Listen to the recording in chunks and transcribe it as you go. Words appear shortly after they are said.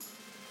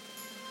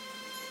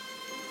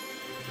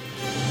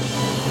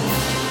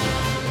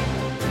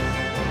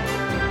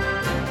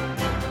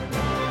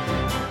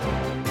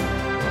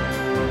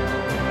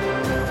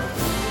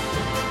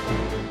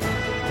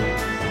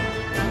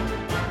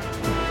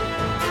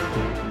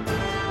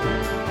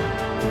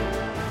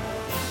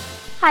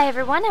Hi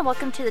everyone, and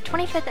welcome to the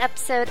 25th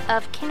episode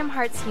of Kingdom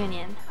Hearts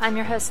Union. I'm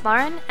your host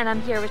Lauren, and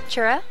I'm here with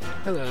Churro.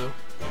 Hello.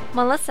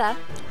 Melissa.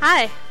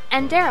 Hi.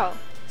 And Daryl.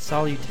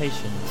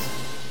 Salutations.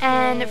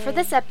 And for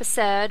this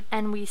episode,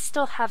 and we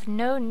still have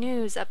no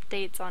news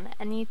updates on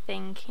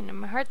anything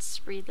Kingdom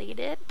Hearts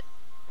related,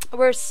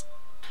 we're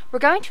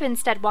going to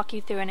instead walk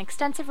you through an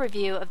extensive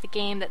review of the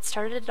game that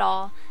started it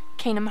all,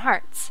 Kingdom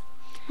Hearts.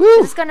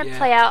 This is going to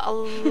play out a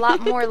lot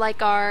more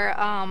like our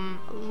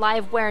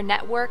Liveware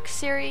Network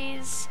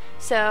series.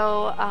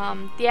 So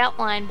the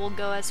outline will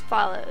go as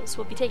follows.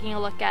 We'll be taking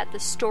a look at the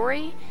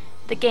story,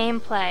 the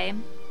gameplay,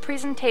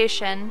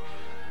 presentation,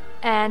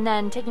 and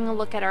then taking a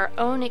look at our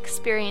own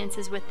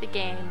experiences with the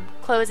game,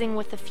 closing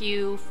with a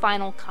few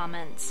final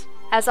comments.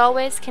 As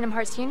always, Kingdom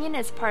Hearts Union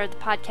is part of the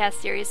podcast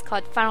series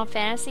called Final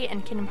Fantasy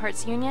and Kingdom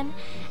Hearts Union,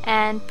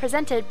 and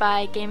presented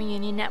by Gaming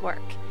Union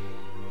Network.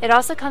 It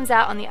also comes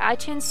out on the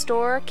iTunes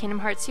Store, Kingdom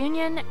Hearts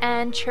Union,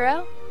 and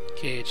Churro?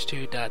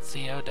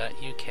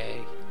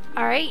 kh2.co.uk.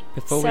 Alright.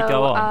 Before we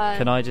go on,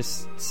 can I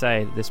just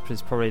say that this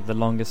is probably the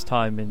longest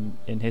time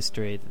in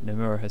history that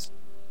Nomura has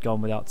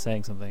gone without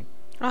saying something.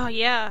 Oh,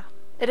 yeah.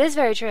 It is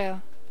very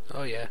true.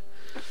 Oh, yeah.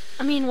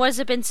 I mean, was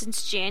it been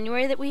since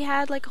January that we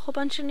had, like, a whole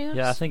bunch of news?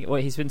 Yeah, I think,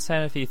 he's been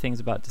saying a few things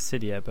about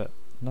Dissidia, but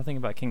nothing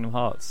about Kingdom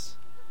Hearts.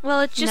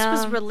 Well, it just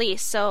was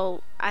released,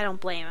 so I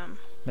don't blame him.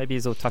 Maybe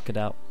he's all tuckered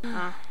out.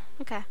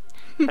 Okay.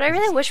 But I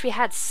really wish we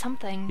had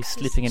something. He's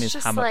sleeping in his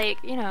just hammock.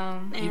 Like, you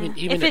know. Even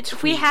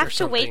if we have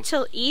to wait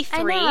till I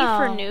E3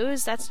 for know.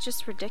 news, that's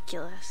just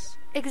ridiculous.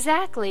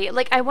 Exactly.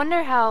 Like, I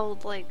wonder how,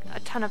 like, a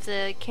ton of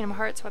the Kingdom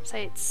Hearts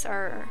websites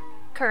are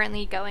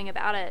currently going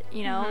about it,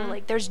 you know?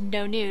 Like, there's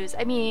no news.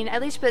 I mean,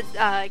 at least with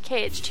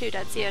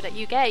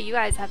kh2.co.uk, you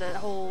guys have a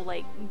whole,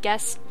 like,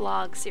 guest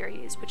blog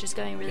series, which is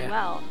going really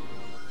well.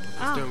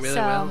 It's doing really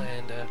well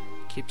and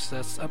keeps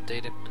us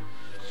updated.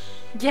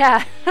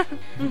 Yeah.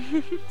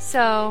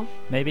 So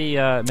Maybe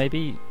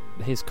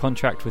his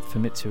contract with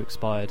Famitsu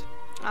expired.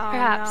 Oh,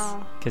 Perhaps.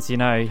 no. Because, you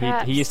know,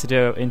 he used to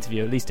do an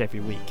interview at least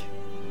every week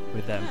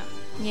with them.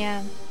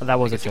 yeah. That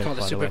was I a guess he joke, called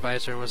the by the way.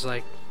 supervisor and was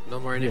like,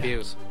 no more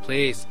interviews,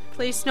 please.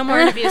 Please, no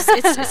more interviews.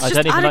 It's I just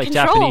don't even out of like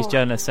control. Japanese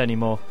journalists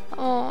anymore.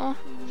 Oh.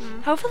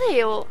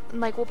 Hopefully we'll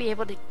be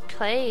able to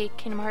play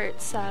Kingdom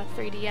Hearts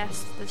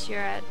 3DS this year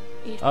at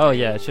E3. Oh,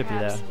 yeah, it should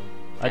perhaps. be there.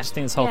 I just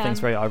think this whole Yeah. thing's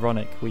very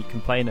ironic. We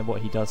complain at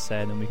what he does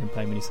say, and then we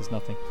complain when he says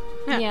nothing.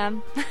 Yeah. We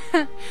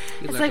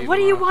It's love like, you, what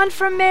do you Laura. want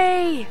from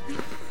me?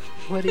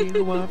 What do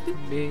you want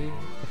from me?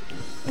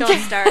 Don't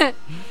start.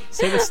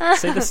 Say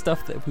the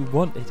stuff that we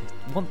want to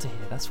hear.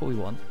 That's what we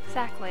want.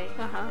 Exactly.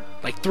 Uh-huh.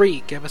 Like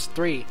 3, give us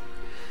 3.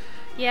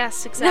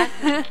 Yes,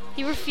 exactly.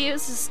 He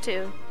refuses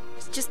to.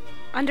 It's just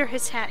under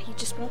his hat. He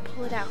just won't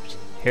pull it out.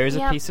 Here's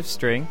Yep. a piece of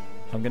string.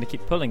 I'm going to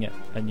keep pulling it,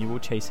 and you will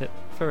chase it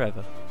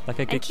forever, like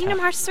a good And Kingdom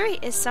cat. Hearts 3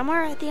 is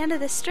somewhere at the end of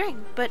this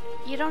string, but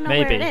you don't know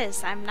Maybe. where it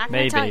is. I'm not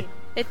going to tell Maybe. you.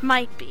 It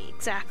might be,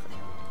 exactly.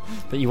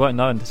 But you won't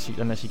know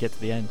unless you get to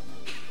the end.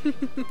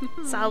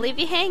 So I'll leave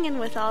you hanging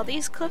with all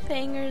these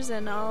cliffhangers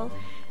and all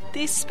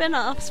these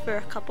spin-offs for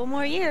a couple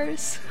more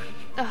years.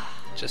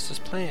 Just as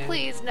planned.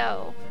 Please,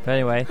 no. But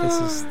anyway,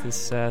 this thing.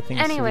 So we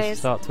Anyways. should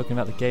start talking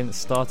about the game that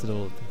started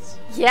all of this.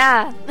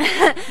 Yeah.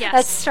 Yes.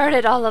 That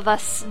started all of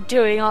us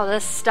doing all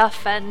this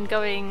stuff and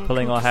going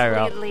Pulling our hair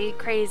out. completely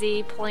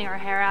crazy, pulling our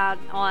hair out,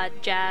 all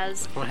that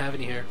jazz. I don't have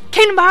any hair.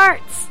 Kingdom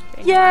Hearts!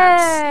 Kingdom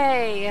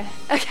Yay!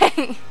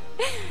 Okay.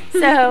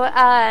 So,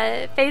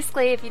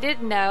 basically, if you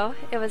didn't know,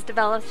 it was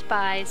developed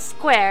by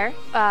Square.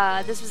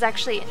 This was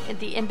actually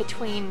the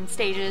in-between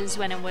stages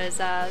when it was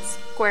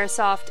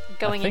Squaresoft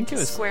going think into it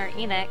was Square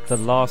Enix. The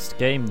last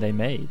game they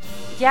made.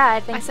 Yeah, I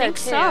think I so think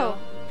too. so.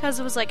 Because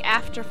it was like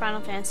after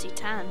Final Fantasy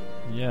X.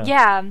 Yeah.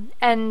 Yeah,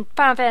 and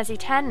Final Fantasy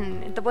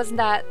X, wasn't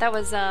that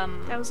was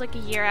That was like a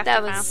year after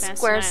That Final was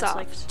Fantasy IX, Squaresoft.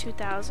 like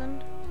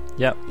 2000.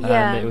 Yep.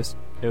 Yeah. And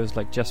it was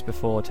like just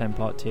before 10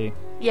 Part 2.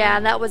 yeah,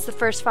 and that was the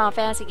first Final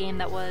Fantasy game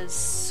that was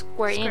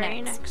Square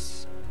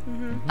Enix.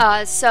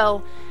 Mm-hmm.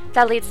 So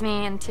that leads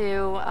me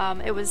into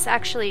it was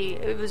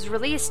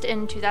released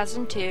in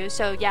 2002.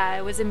 So yeah,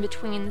 it was in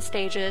between the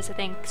stages. I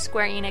think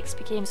Square Enix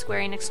became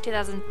Square Enix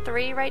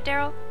 2003, right,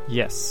 Daryl?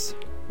 Yes.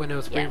 When it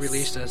was Yes.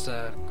 re-released as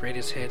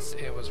Greatest Hits,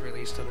 it was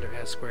released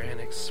as Square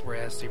Enix,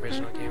 whereas the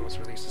original game was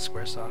released as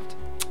Squaresoft.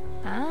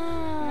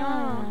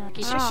 Ah.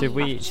 Should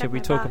we check my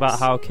talk box. about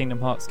how Kingdom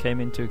Hearts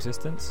came into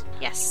existence?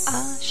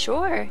 Yes.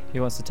 Sure.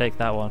 Who wants to take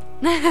that one?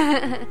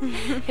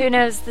 Who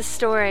knows the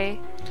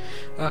story?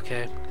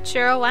 Okay.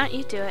 Cheryl, why don't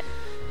you do it?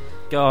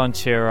 Go on,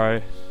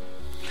 Chiro.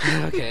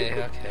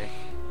 okay.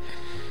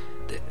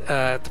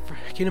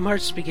 Kingdom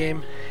Hearts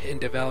began in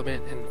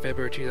development in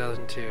February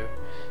 2002.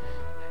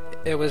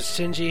 It was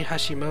Shinji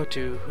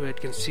Hashimoto who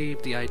had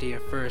conceived the idea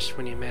first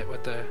when he met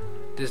with a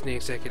Disney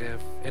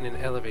executive in an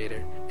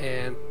elevator.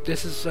 And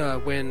this is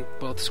when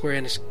both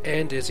Square Enix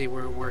and Disney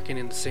were working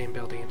in the same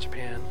building in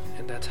Japan.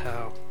 And that's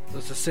how it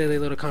was a silly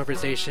little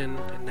conversation,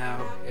 and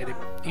now it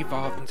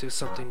evolved into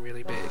something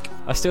really big.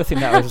 I still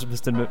think that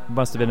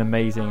must have been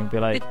amazing and be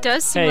like, It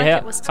does seem hey,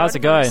 like it was how's sort it of a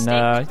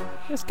going? mistake.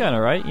 It's going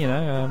alright, you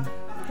know.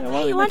 Yeah,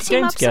 Hey, you want to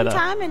team up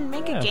sometime and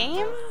make a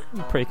game?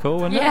 Pretty cool,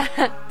 wouldn't it?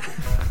 Yeah.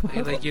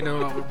 Like, you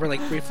know, we're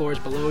like 3 floors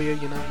below you,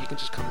 you know, you can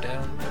just come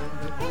down.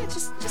 Yeah,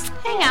 just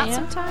hang out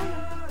sometime.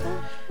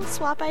 We'll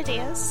swap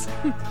ideas.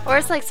 Or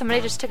it's like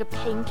somebody just took a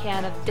paint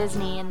can of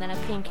Disney and then a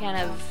paint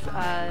can of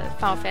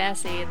Final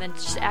Fantasy and then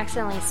just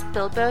accidentally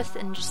spilled both,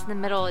 and just in the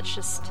middle it's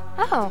just,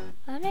 oh,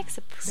 that makes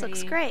a pretty... This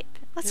looks great.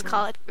 Let's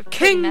call it pretty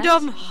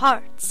Kingdom mess.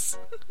 Hearts.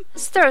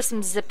 Let's throw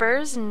some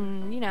zippers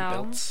and, you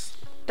know,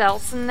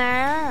 belts in there,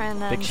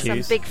 and then Big some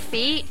shoes. big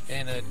feet.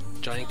 And a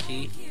giant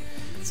key.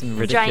 Some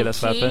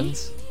ridiculous Giant key.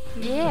 weapons.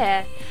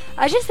 Yeah.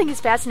 I just think it's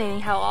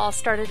fascinating how it all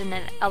started in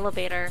an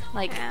elevator.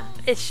 Like, Yeah.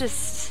 it's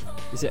just...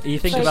 You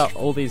think Like- about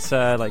all these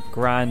like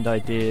grand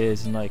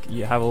ideas, and like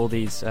you have all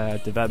these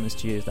development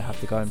studios that have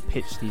to go and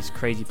pitch these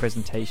crazy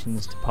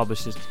presentations to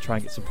publishers to try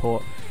and get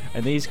support,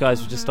 and these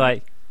guys were just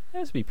like,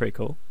 this would be pretty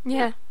cool.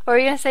 Yeah. What were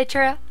you going to say,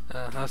 Churro?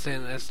 I was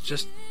saying it's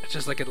just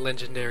like a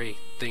legendary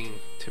thing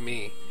to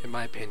me, in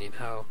my opinion,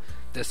 how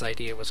this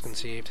idea was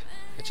conceived.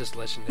 It's just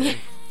legendary.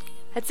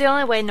 That's the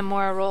only way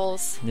Nomura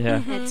rolls.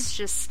 Yeah, It's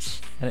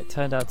just... and it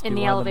turned out to In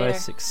be the one of the elevator.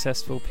 most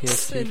successful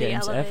PS2 In the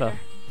games elevator. ever.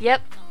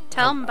 Yep.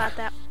 Tell them about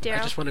that, I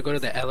Daryl. just want to go to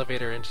the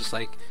elevator and just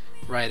like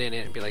ride in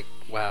it and be like,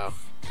 wow,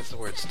 this is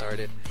where it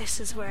started. This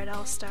is where it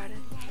all started.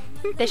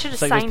 They should have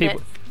It's like signed there's it.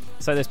 people.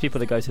 It's like there's people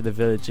that go to the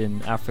village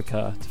in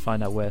Africa to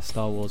find out where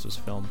Star Wars was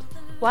filmed.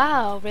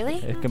 Wow, really?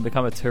 It can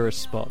become a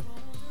tourist spot.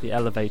 The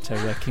elevator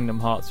where Kingdom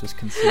Hearts was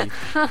conceived.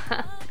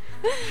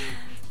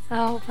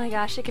 Oh my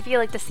gosh, it could be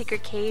like the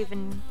secret cave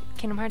in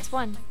Kingdom Hearts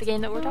 1, the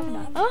game that we're talking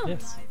about. Oh,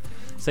 Yes.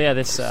 So yeah,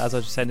 this, as I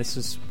was just saying, this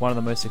was one of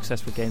the most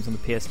successful games on the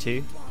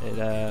PS2.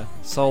 It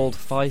sold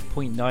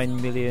 5.9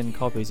 million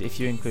copies if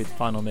you include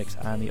Final Mix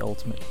and the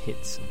Ultimate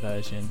Hits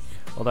version.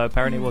 Although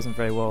apparently it wasn't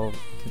very well,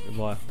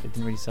 it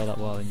didn't really sell that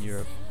well in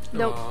Europe.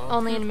 nope, Aw.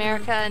 only in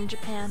America and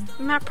Japan.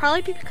 It might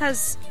probably be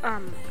because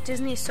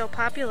Disney's so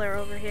popular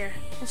over here.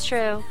 That's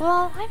true.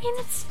 Well, I mean,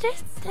 it's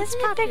just, isn't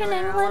it big in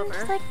popular all England?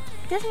 over. Like,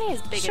 Disney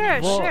is big Sure,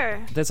 in England. sure.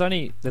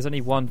 There's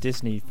only one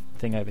Disney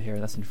thing over here,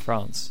 and that's in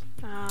France.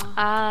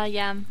 Oh,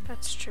 Yeah.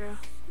 that's true.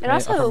 It I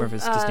also, can't remember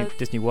if it's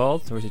Disney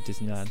World or is it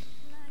Disneyland.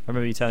 I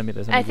remember you telling me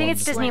there's only I think one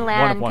it's Disney-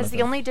 Disneyland, one because of the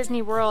them. only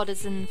Disney World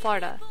is in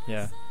Florida.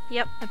 Yeah.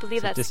 Yep. I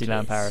believe So that's the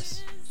Disneyland case.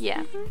 Paris.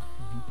 Yeah.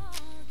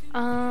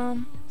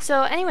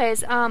 So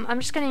anyways, I'm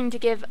just going to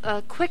give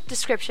a quick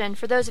description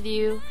for those of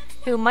you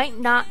who might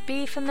not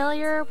be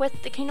familiar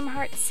with the Kingdom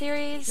Hearts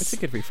series. It's a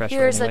good refresher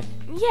Here's anyway.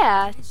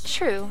 yeah,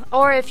 true.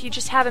 Or if you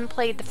just haven't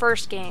played the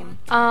first game.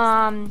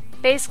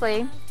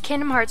 Basically,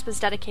 Kingdom Hearts was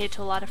dedicated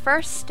to a lot of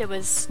firsts. It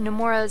was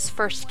Nomura's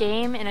first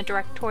game in a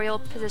directorial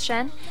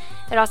position.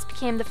 It also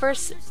became the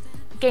first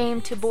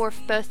game to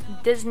morph both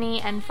Disney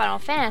and Final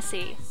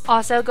Fantasy.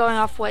 Also, going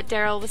off what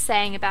Daryl was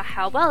saying about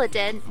how well it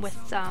did with,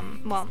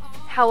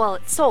 how well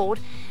it sold,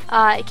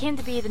 it came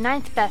to be the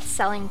 9th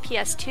best-selling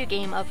PS2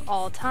 game of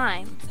all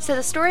time. So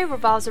the story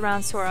revolves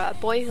around Sora, a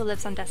boy who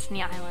lives on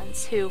Destiny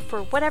Islands, who,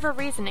 for whatever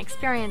reason,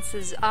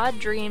 experiences odd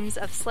dreams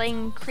of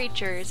slaying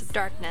creatures of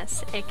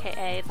darkness,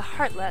 aka the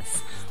Heartless,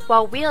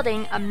 while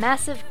wielding a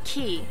massive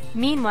key.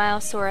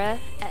 Meanwhile, Sora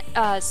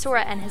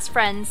and his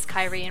friends,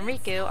 Kairi and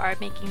Riku, are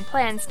making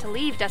plans to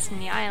leave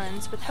Destiny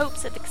Islands with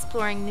hopes of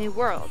exploring new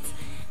worlds.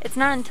 It's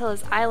not until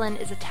his island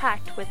is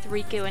attacked with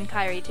Riku and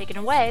Kairi taken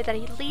away that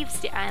he leaves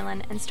the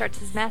island and starts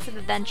his massive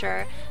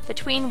adventure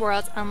between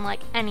worlds unlike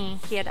any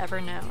he had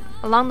ever known.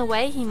 Along the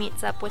way, he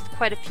meets up with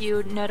quite a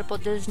few notable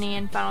Disney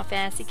and Final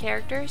Fantasy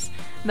characters.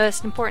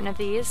 Most important of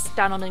these,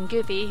 Donald and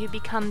Goofy, who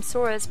become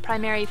Sora's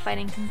primary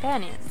fighting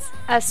companions.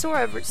 As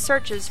Sora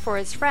searches for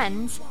his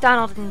friends,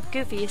 Donald and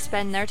Goofy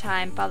spend their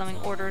time following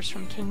orders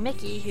from King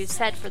Mickey, who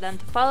said for them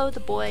to follow the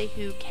boy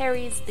who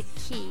carries the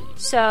key.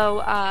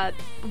 So,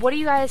 what do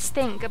you guys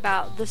think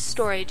about this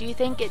story? Do you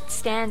think it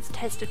stands the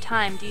test of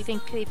time? Do you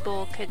think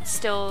people could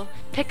still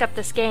pick up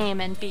this game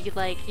and be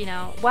like,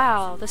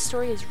 wow, the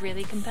story is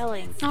really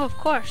compelling? Oh, of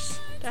course.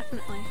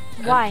 Definitely.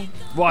 Why?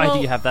 Why Well-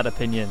 do you have that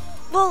opinion?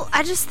 Well,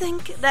 I just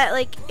think that,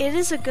 it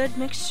is a good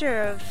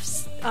mixture of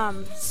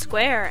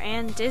Square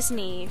and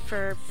Disney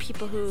for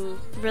people who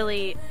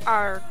really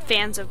are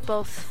fans of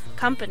both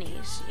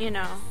companies,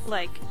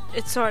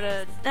 it's sort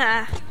of,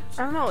 I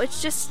don't know,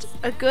 it's just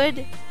a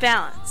good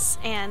balance,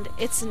 and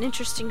it's an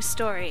interesting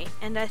story,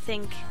 and I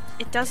think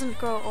it doesn't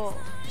grow old.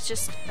 It's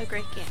just a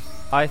great game.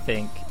 I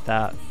think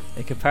that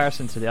in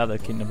comparison to the other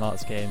Kingdom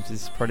Hearts games,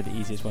 this is probably the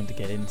easiest one to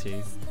get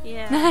into.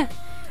 Yeah.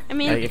 I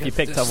mean, Like, if you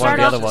picked up one start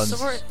of the off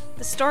other ones,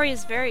 the story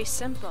is very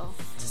simple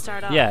to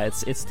start off. yeah,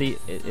 it's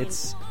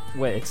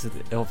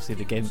obviously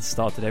the game that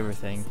started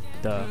everything,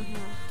 duh.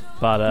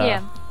 But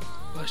Yeah.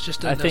 Well, it's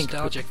just I a think-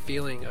 nostalgic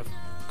feeling of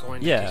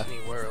going to Yeah. Disney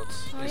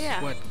worlds. Oh, Is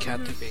yeah. what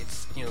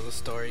captivates, the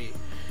story.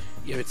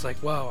 It's like,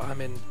 whoa, I'm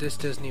in this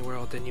Disney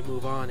world. Then you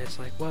move on. It's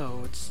like,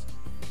 whoa, it's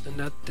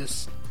not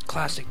this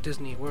classic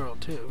Disney world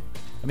too.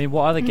 I mean,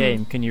 what other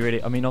game can you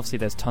really... I mean, obviously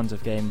there's tons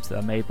of games that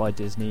are made by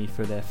Disney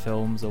for their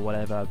films or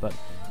whatever, but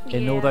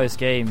in all Yeah. those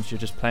games, you're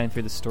just playing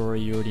through the story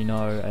you already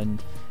know,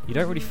 and you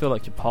don't really feel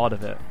like you're part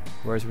of it.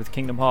 Whereas with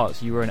Kingdom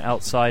Hearts, you were an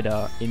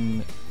outsider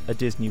in a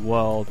Disney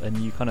world, and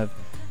you kind of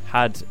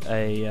had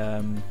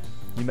a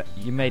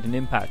you made an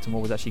impact on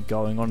what was actually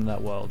going on in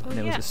that world, and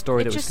it was a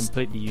story that was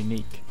completely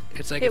unique.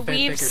 It's like it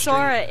weaves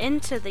Sora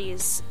into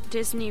these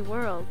Disney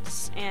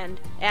worlds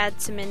and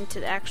adds him into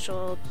the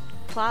actual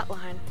plot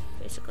line,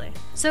 basically.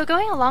 So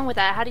going along with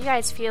that, how do you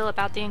guys feel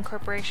about the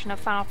incorporation of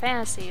Final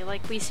Fantasy?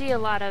 Like, we see a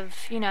lot of,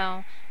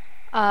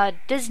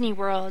 Disney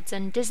worlds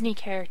and Disney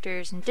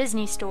characters and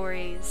Disney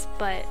stories,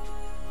 but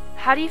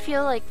how do you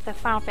feel like the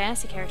Final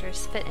Fantasy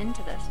characters fit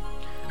into this?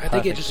 I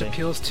think it just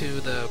appeals to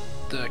the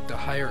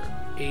higher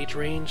age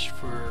range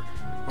for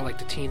more like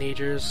the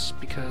teenagers,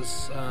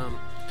 because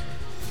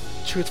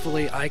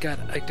truthfully, I got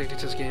addicted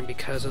to this game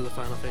because of the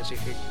Final Fantasy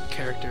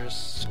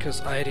characters,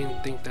 because I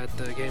didn't think that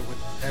the game would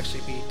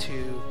actually be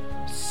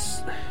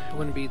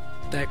wouldn't be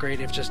that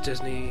great if just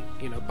Disney,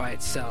 by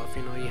itself.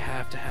 You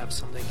have to have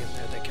something in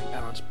there that can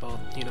balance both,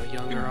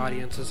 younger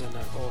audiences and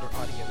older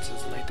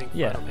audiences, and I think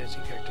Final Fantasy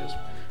characters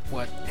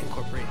what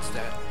incorporates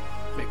that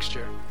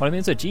mixture. Well, I mean,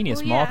 it's a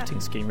genius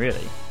marketing scheme,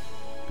 really,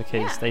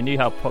 because they knew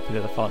how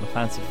popular the Final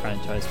Fantasy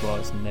franchise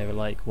was, and they were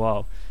like,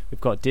 wow,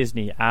 we've got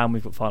Disney and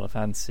we've got Final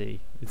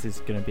Fantasy. This is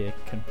going to be a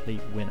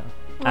complete winner.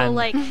 Well,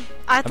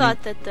 I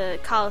thought that the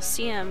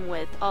Coliseum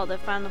with all the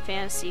Final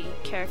Fantasy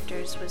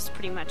characters was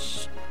pretty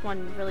much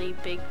one really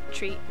big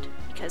treat,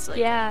 because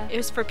it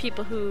was for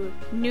people who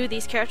knew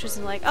these characters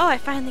and like, oh, I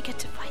finally get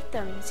to fight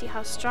them and see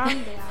how strong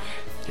they are.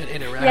 And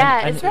interact.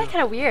 Yeah, isn't that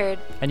kind of weird?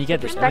 And you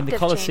get the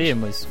Coliseum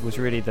was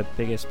really the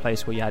biggest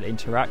place where you had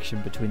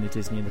interaction between the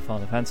Disney and the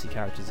Final Fantasy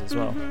characters as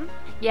well.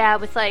 Yeah,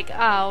 with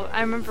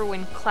I remember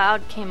when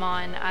Cloud came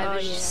on, I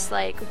was just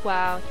like,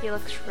 wow, he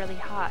looks really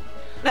hot.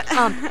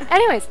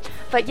 Anyways,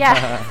 but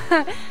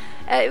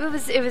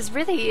it was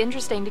really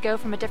interesting to go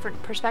from a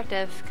different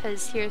perspective,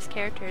 because here's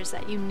characters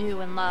that you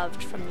knew and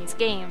loved from these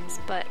games,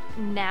 but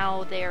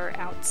now they're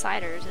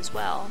outsiders as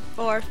well.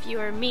 Or if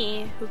you or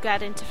me, who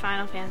got into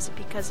Final Fantasy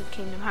because of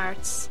Kingdom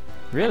Hearts.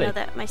 Really? I know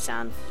that might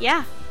sound...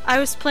 Yeah. I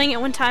was playing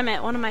it one time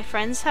at one of my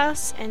friend's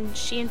house, and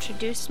she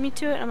introduced me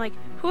to it. I'm like,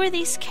 who are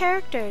these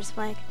characters?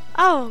 I'm like,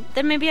 oh,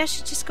 then maybe I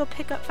should just go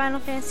pick up Final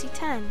Fantasy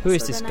X. Who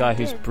is this guy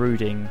who's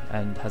brooding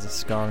and has a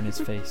scar on his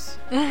face?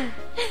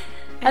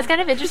 That's kind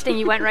of interesting.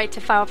 You went right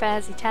to Final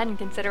Fantasy X,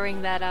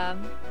 considering that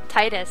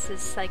Tidus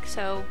is like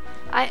so...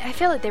 I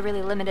feel like they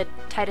really limited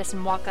Tidus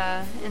and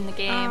Wakka in the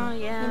game. Oh,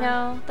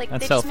 yeah. They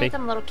Selphie. just made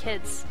them little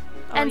kids.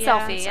 And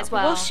Selphie as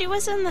well. Well, she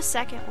was in the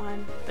second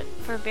one, but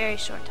for a very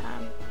short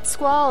time.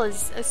 Squall,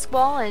 Aeris,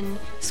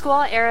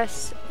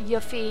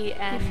 Yuffie,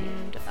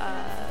 and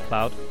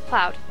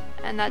Cloud.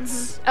 And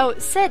that's... Oh,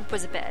 Sid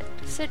was a bit.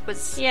 Sid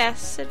was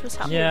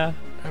helping. Yeah.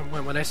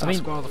 When I saw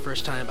Squall the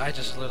first time, I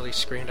just literally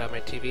screamed on my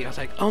TV. I was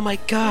like, oh my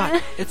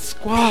god, it's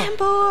Squall!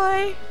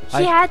 Fanboy!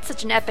 He had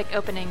such an epic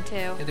opening, too.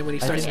 And then when he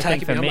starts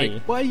attacking me, I'm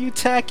like, why are you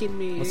attacking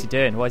me? What's he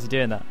doing? Why is he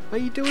doing that? Why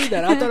are you doing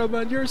that? I thought I'm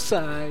on your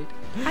side.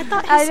 I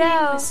thought his name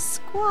was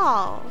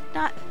Squall,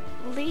 not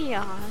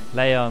Leon.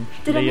 Leon,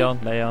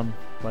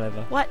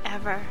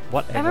 whatever.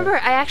 I remember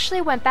I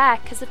actually went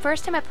back, because the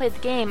first time I played the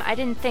game, I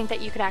didn't think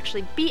that you could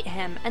actually beat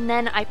him, and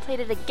then I played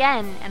it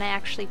again, and I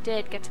actually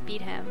did get to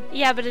beat him.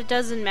 Yeah, but it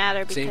doesn't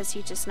matter because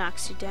he just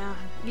knocks you down.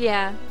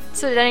 Yeah.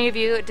 So did any of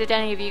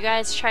you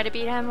guys try to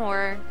beat him,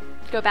 or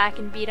go back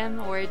and beat him,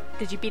 or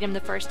did you beat him the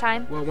first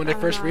time? Well, when I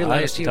first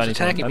realized he was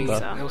attacking me,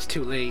 it was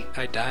too late.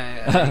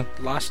 I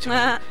lost to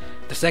him.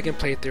 The second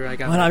playthrough, I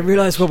got... When I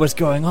realized what was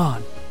going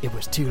on, it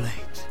was too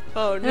late.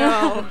 Oh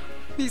no.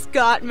 He's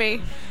got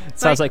me.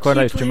 Sounds like one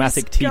of those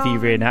dramatic TV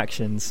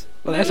reenactions.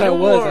 Well, that's how it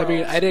was. I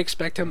mean, I didn't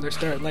expect him to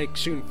start,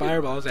 shooting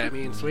fireballs at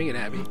me and swinging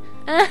at me.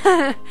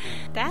 You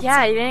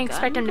didn't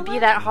expect him to be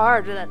that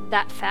hard,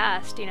 that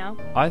fast,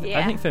 I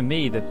think for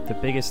me, the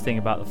biggest thing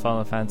about the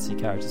Final Fantasy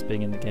characters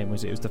being in the game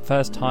was it was the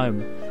first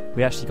time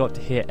we actually got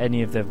to hear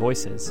any of their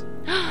voices.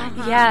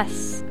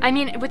 Yes. I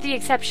mean, with the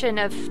exception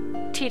of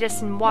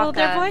Tidus and Wakka. Well,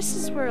 their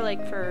voices were,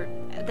 for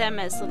them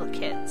as little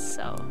kids,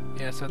 so...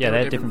 Yeah,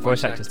 they had different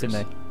voice actors, didn't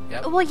they?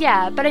 Yep. Well,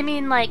 yeah, but I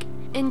mean,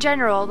 in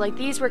general,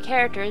 these were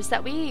characters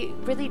that we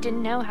really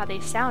didn't know how they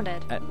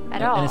sounded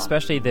at all. And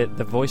especially the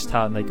voice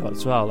talent they got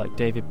as well, like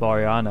David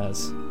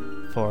Boreanaz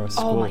for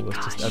Squall was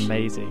just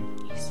amazing.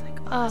 He's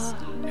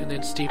awesome. And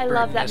then Steve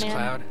Burton as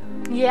Cloud.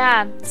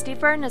 Yeah, Steve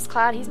Burton as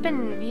Cloud. He's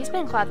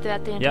been Cloud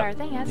throughout the entire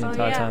thing, hasn't he?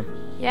 The entire time.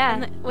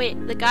 Yeah.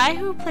 And the guy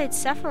who played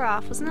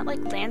Sephiroth, wasn't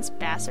it Lance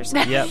Bass or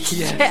something? Yep.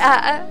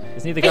 Yeah.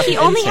 Isn't he the guy he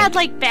only had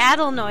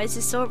battle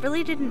noises, so it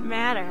really didn't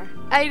matter.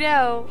 I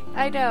know.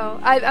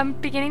 I'm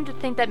beginning to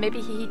think that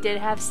maybe he did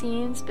have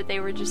scenes, but they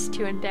were just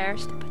too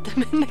embarrassed to put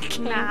them in the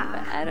game.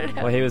 I don't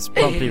know. Well, he was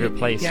promptly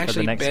replaced for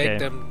the next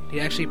game.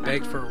 He actually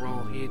begged for a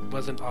role. He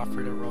wasn't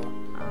offered a role.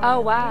 Oh,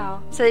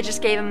 wow. So they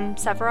just gave him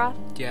Sephiroth?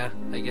 Yeah,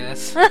 I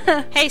guess.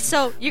 Hey,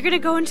 so you're going to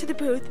go into the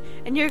booth,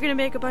 and you're going to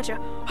make a bunch of...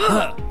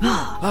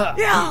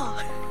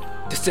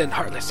 Descend,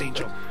 Heartless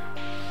Angel.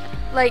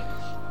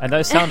 And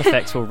those sound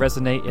effects will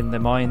resonate in the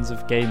minds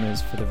of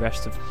gamers for the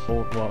rest of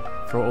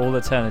for all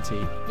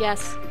eternity.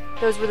 Yes.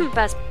 Those were the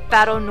best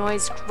battle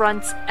noise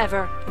grunts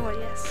ever. Oh,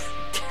 yes.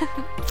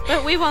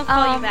 But we won't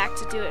call you Um, back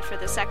to do it for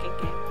the second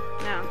game.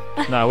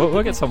 No. No,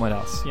 we'll get someone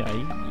else. You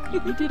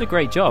know, you did a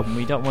great job, and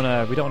we don't want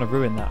to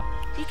ruin that.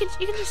 You can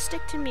just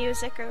stick to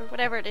music or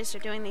whatever it is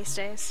you're doing these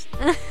days.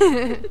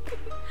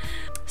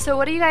 So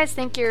what do you guys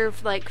think your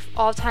like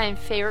all-time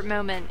favorite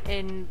moment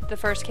in the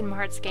first Kingdom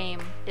Hearts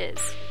game is?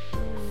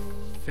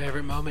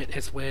 Favorite moment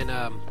is when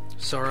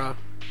Sora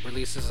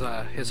releases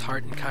his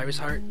heart in Kairi's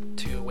heart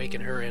to awaken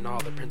her and all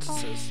the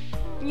princesses.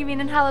 You mean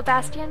in Hollow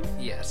Bastion?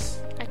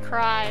 Yes. I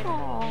cried.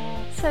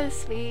 Oh, so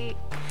sweet.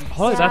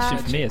 Hollow Sad. Bastion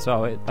for me as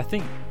well. I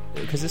think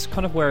because it's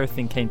kind of where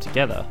everything came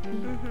together,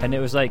 and it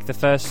was like the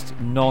first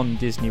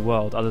non-Disney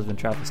world other than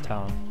Travis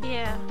Town,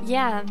 Yeah.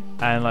 Yeah,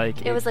 and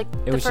like it was like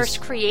it the was first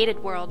just-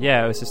 created world.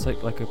 Yeah, it was just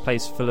like a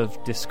place full of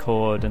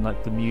discord, and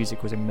like the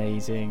music was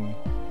amazing,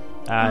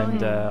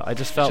 and I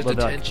just felt Just that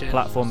the like tension.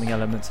 platforming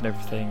elements and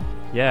everything.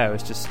 Yeah, it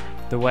was just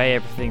the way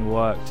everything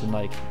worked, and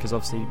like because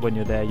obviously when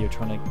you're there, you're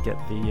trying to get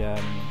the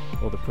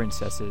all the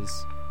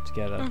princesses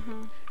together.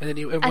 And then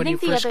I when you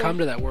think the first other- come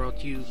to that world,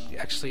 you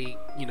actually,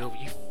 you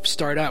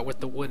start out with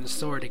the wooden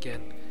sword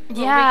again.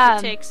 Yeah,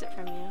 Rika takes it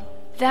from you.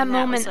 that and that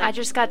moment was, like- I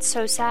just got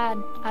so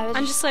sad.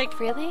 I'm just like,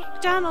 really?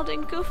 Donald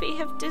and Goofy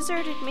have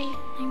deserted me.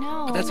 I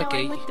know. But that's Now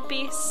okay. I'm with the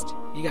Beast.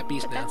 You got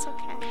Beast But now. that's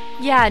okay.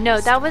 Yeah,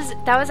 no, that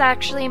was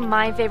actually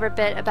my favorite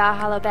bit about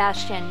Hollow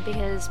Bastion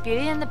because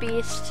Beauty and the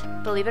Beast,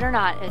 believe it or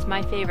not, is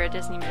my favorite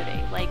Disney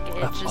movie. Like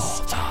it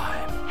just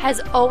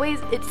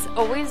it's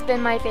always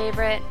been my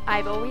favorite.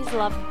 I've always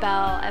loved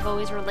Belle. I've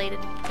always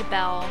related to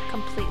Belle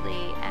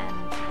completely,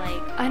 and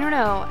like I don't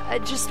know,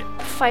 just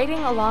fighting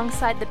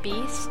alongside the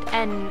Beast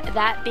and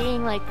that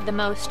being like the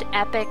most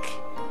epic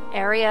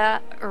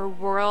area or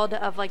world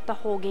of like the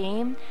whole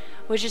game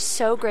was just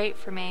so great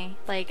for me.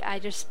 Like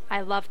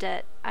I loved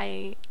it.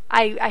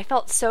 I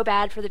felt so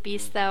bad for the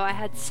Beast though. I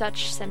had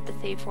such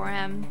sympathy for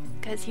him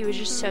because he was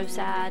just so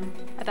sad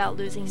about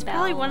losing Belle.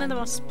 Probably one of the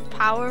most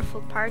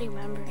powerful party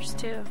members,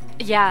 too.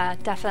 Yeah,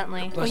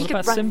 definitely. Well, he What could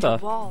about run Simba?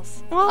 through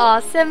walls. Well- Oh,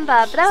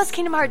 Simba, but that was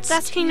Kingdom Hearts.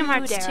 That's Kingdom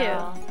Hearts 2.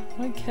 Daryl.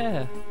 I don't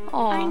care.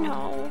 Aw. I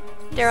know.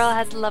 Daryl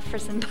has love for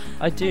Simba.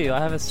 I do. I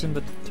have a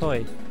Simba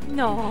toy.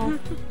 No.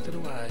 So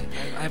do I.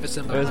 I have a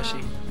Simba It was-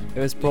 plushie. It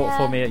was brought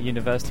for Yeah. me at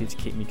university to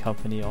keep me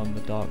company on the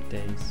dark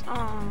days.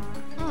 Aw.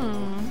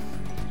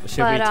 Should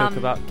But, we talk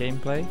about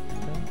gameplay?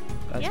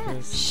 As Yeah, we're kind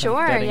of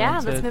sure, getting yeah,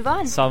 onto let's move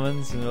on.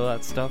 Summons and all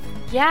that stuff.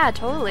 Yeah,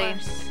 totally.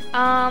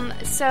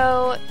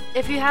 So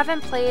if you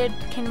haven't played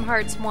Kingdom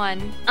Hearts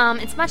 1,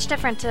 it's much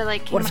different to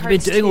like Kingdom What have you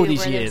Hearts been doing 2, all these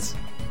where years?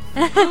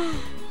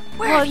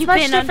 Where have you much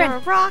been under a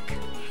different. rock?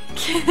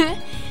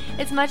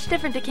 It's much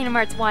different to Kingdom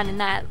Hearts 1 in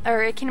that,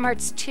 or Kingdom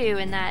Hearts 2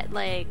 in that,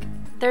 like,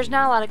 there's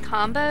not a lot of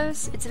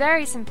combos. It's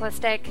very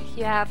simplistic.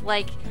 You have,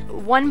 like,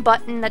 one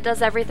button that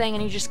does everything,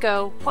 and you just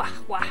go, wah,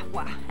 wah,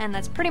 wah, and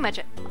that's pretty much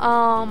it.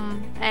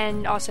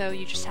 And also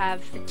you just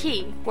have the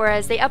key,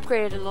 whereas they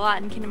upgraded it a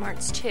lot in Kingdom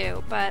Hearts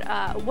 2. But,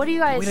 what do you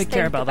guys We don't think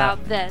care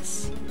about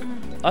this?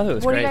 I thought it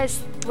was What great.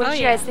 did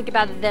you guys think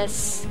about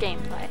this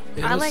gameplay?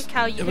 I like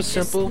how you it could was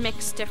just simple.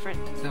 mix different.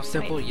 It was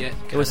simple Wait. yet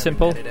It was kinda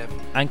simple repetitive.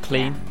 and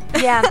clean.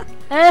 Yeah.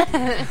 I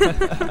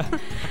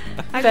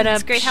think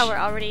it's But, great how we're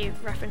already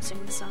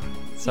referencing the song.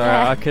 Sorry,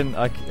 Yeah. I couldn't.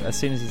 As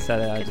soon as you said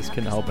it, I Couldn't just help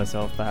couldn't hold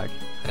myself back.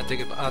 I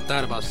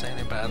thought about saying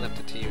it, but I left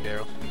it to you,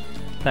 Daryl.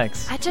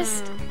 Thanks.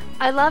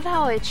 I love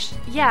how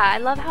I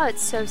love how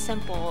it's so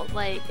simple.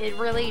 Like, it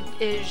really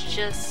is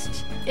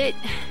just, it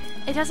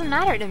doesn't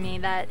matter to me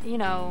that,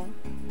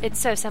 it's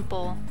so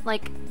simple.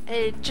 Like,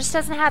 it just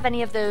doesn't have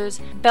any of those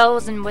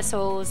bells and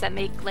whistles that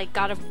make, like,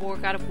 God of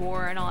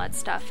War, and all that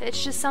stuff.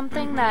 It's just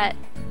something that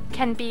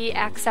can be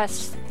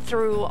accessed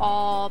through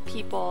all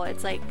people.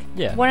 It's like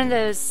Yeah. one of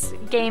those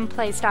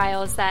gameplay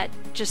styles that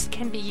just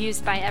can be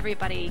used by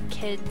everybody,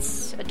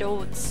 kids,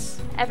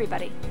 adults,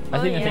 everybody. I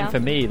think the You thing know? for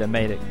me that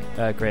made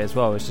it great as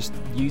well was just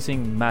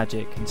using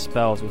magic and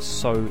spells was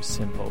so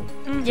simple.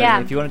 So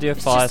Yeah. if you want to do a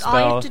It's fire just spell,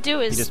 all you have to do you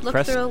is just look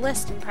press. through a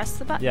list and press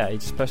the button. Yeah, you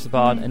just press the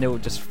button and it will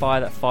just fire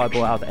that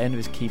fireball out the end of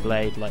his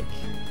keyblade like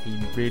he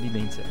really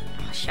means it.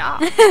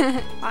 Shop.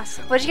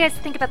 Awesome. What did you guys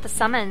think about the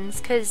summons?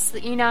 Because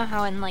you know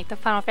how in like the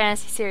Final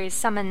Fantasy series,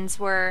 summons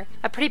were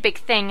a pretty big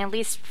thing, at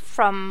least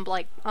from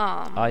like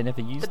I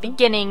never the used them.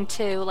 beginning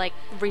to like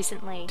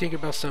recently.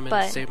 Tinkerbell Summon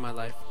But- saved my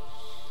life.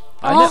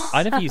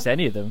 I never used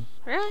any of them.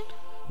 Really?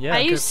 Yeah, I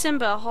use because-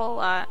 Simba a whole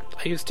lot.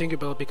 I used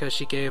Tinkerbell because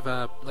she gave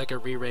like a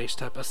re-raise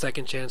type, a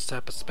second chance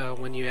type of spell.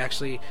 When you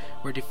actually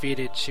were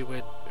defeated, she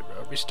would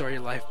restore your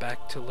life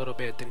back to a little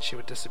bit, then she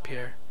would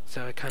disappear.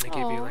 So it kind of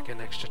gave you Aw. like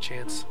an extra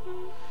chance.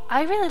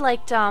 I really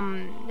liked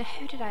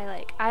who did I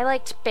like? I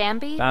liked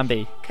Bambi.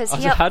 Bambi. Because I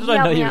was like, how did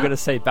I know you were going to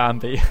say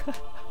Bambi?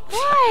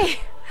 Why?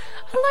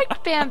 I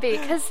liked Bambi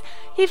because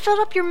he filled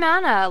up your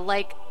mana.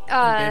 Like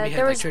Bambi had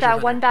there that was treasure that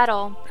hunter one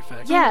battle.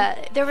 effect.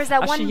 Yeah, there was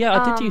that Actually, one.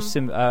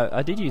 yeah,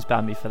 I did use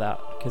Bambi for that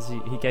because he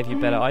gave you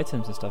better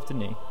items and stuff,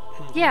 didn't he?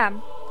 Yeah.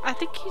 I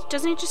think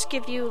doesn't he just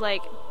give you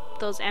like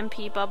those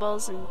MP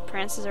bubbles and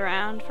prances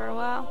around for a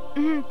while.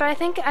 But I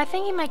think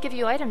he might give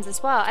you items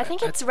as well. I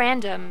think it's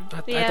random. I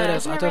thought Yeah. it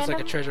was like a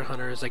Random? treasure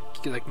hunter. It's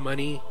like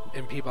money,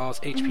 MP balls,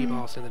 HP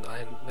balls, and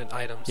then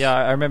items. Yeah,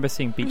 I remember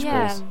seeing beach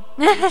balls.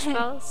 Beach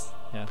balls.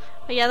 Yeah.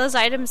 But yeah, those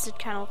items did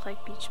kind of look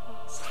like beach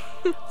balls.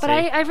 But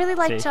See? I really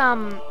liked See?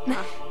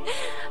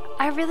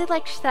 I really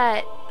liked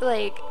that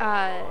like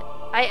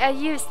I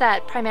used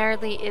that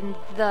primarily in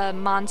the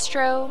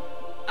Monstro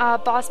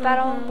boss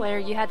battle where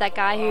you had that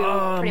guy who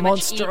pretty much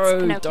eats Monstro,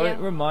 Pinocchio. don't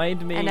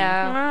remind me. I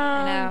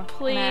know.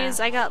 Please,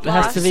 I got It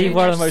lost. has to be in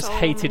one there of the most so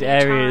hated many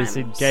areas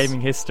in times.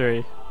 gaming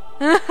history.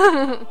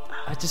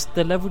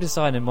 The level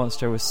design in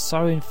Monstro was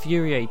so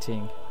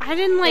infuriating. I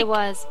didn't like. It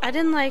was. I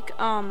didn't like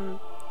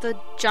the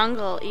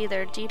jungle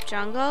either. Deep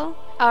jungle.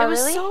 Oh, it was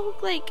really? so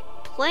like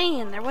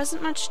plain. There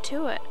wasn't much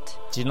to it.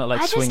 Do you not I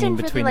like just swinging didn't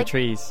really between like- the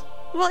trees?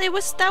 Well,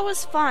 that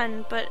was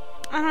fun, but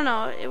I don't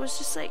know. It was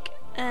just like,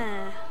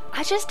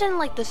 I just didn't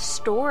like the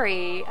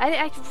story.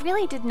 I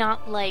really did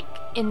not like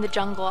In the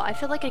Jungle. I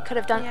feel like it could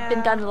have been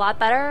Yeah. done a lot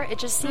better. It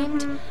just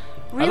seemed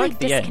really liked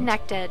the end.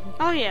 disconnected.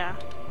 Oh yeah.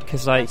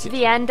 Because like To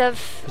the end of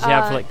you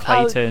have like oh,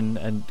 Clayton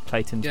and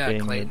Clayton's Yeah,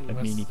 being Clayton a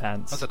was- meanie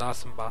pants. That was an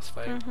awesome boss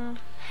fight.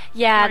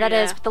 yeah, Oh, that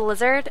is yeah. with the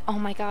lizard. Oh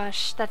my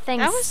gosh, that thing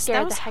That was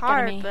scared the heck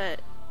hard, out of me. but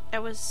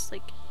it was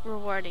like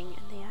rewarding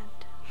in the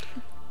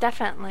end.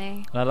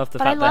 Definitely. And I love the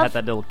But I fact they had love-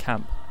 that little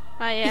camp.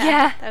 Oh yeah.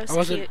 Yeah. That was I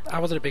wasn't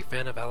cute. a big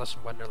fan of Alice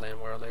in Wonderland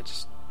World. I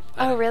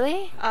Oh don't-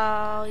 really?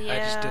 Oh yeah. I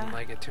just didn't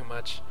like it too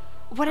much.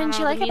 What didn't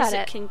you like the about music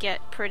it? can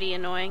get pretty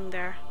annoying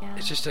there. Yeah.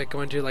 It's just like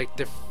going to like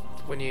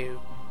when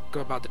you go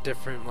about the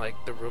different like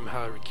the room,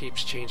 how it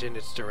keeps changing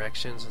its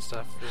directions and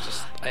stuff. It's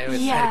just I had to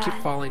Yeah. keep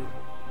falling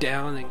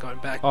down and going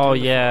back. Oh,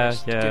 through the yeah,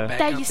 forest to yeah. get back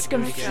That up used to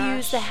and do it again.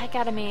 confuse the heck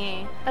out of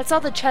me. That's all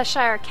the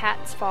Cheshire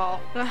Cat's fault.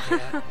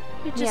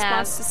 He just Yeah.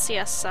 wants to see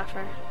us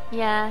suffer.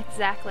 Yeah,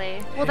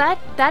 exactly. Well,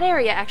 that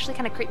area actually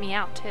kind of creeped me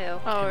out too.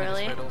 Oh Tremendous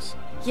really? riddles.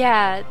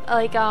 Yeah,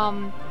 like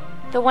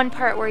the one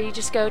part where you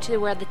just go to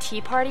where the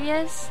tea party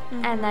is,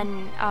 and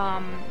then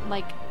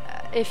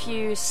if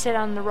you sit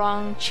on the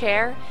wrong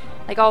chair,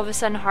 like all of a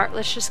sudden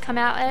Heartless just come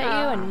out at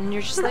you, and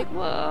you're just like,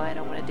 whoa, I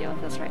don't want to deal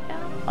with this right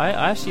now. I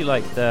actually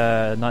liked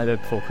the Nightmare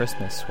Before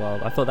Christmas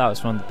world. I thought that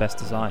was one of the best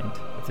designed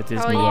of the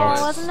Disney yeah.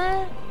 worlds. Wasn't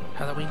it?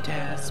 Halloween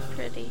Town. It's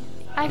pretty.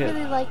 I Yeah.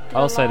 really liked it.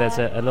 Also, a there's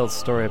lot. a little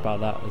story about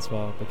that as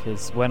well,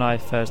 because when I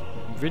first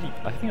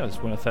I think it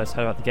was when I first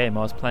heard about the game,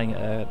 I was playing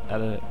it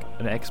at an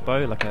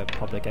expo, like a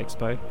public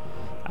expo,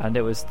 and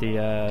it was the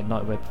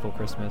Nightmare Before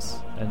Christmas,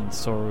 and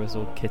Sora was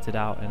all kitted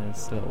out in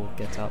his little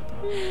get-up.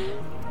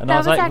 And That I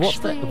was was like,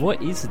 actually-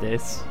 what is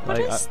this? What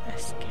Like, is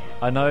this game?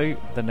 I know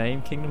the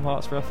name Kingdom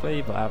Hearts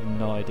roughly, but I have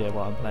no idea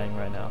what I'm playing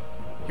right now.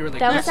 You were like,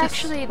 That "What's was this?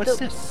 actually What's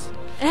the- this?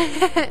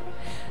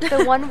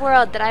 The one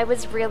world that I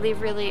was really,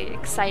 really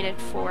excited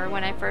for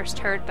when I first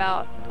heard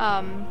about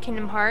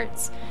Kingdom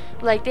Hearts.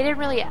 Like, they didn't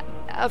really,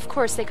 of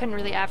course, they couldn't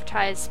really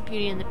advertise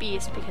Beauty and the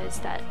Beast because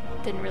that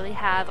didn't really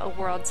have a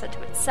world set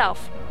to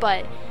itself.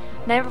 But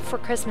Night Before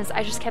Christmas,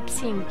 I just kept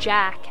seeing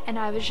Jack, and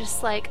I was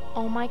just like,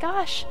 oh my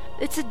gosh,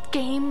 it's a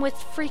game with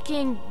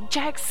freaking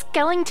Jack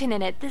Skellington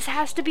in it. This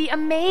has to be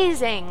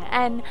amazing.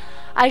 And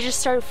I just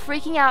started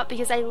freaking out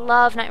because I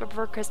love Night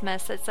Before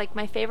Christmas. It's like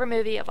my favorite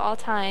movie of all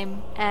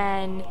time.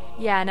 And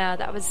yeah, no,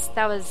 that was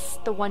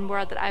the one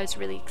world that I was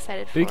really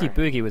excited for. Boogie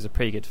Boogie was a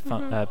pretty good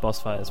fun, boss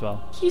fight as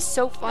well. He's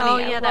so funny. Oh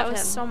I yeah, that love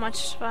was him. so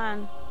much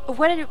fun.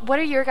 What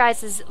are your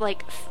guys'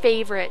 like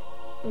favorite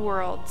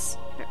worlds?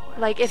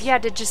 Like if you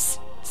had to just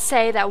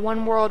say that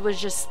one world was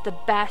just the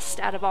best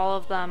out of all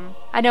of them.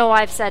 I know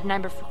I've said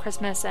Night Before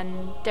Christmas,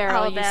 and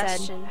Daryl, you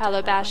said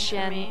Hello definitely for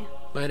Bastion. me.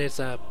 Mine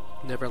is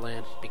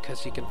Neverland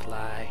because you can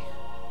fly.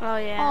 Oh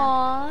yeah.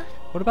 Aww.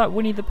 What about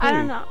Winnie the Pooh? I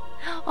don't know.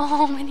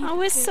 Oh, Winnie It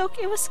was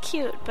it was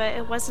cute, but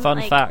it wasn't Fun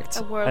like fact,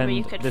 a world where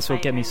you and could this will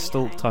fight get me or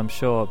stalked, anything. I'm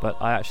sure, but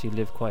I actually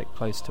live quite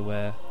close to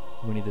where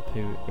Winnie the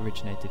Pooh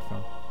originated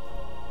from.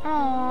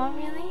 Aw,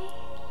 really?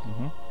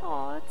 hmm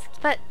Oh,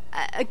 but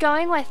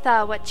going with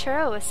what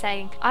Churro was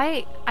saying,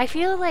 I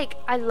feel like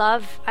I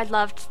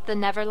loved the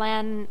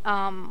Neverland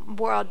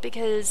world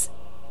because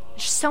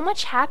so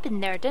much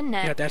happened there, didn't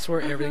it? Yeah, that's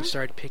where everything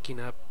started picking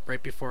up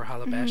right before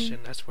Hollow Bastion.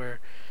 That's where,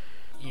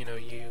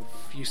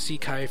 you see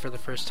Kai for the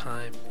first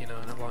time, in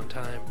a long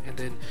time, and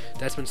then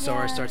that's when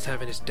Sora Yeah. starts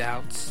having his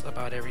doubts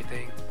about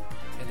everything,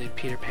 and then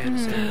Peter Pan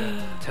is there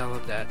to tell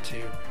him that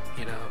to,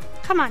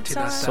 Come on, to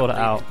Sora. not Sort it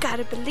stop out.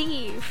 Gotta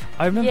believe.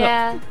 I remember.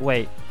 Yeah.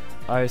 Wait,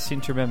 I seem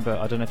to remember.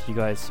 I don't know if you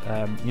guys,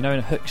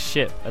 in Hook's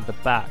ship at the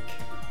back,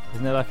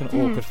 isn't there like an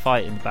awkward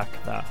fight in the back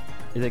of that?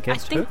 Is it I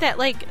against think Hook? that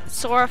like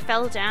Sora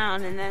fell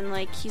down, and then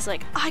like he's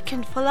like, I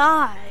can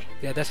fly.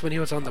 Yeah, that's when he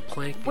was on the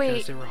plank because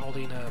Wait. they were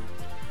holding a.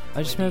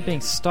 I just remember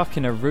being stuck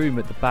in a room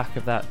at the back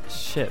of that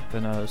ship,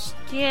 and I was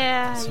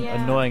Yeah, some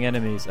yeah. annoying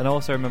enemies. And I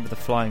also remember the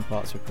flying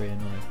parts were pretty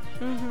annoying.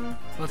 Mm-hmm.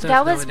 Well,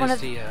 That was known one as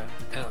of- the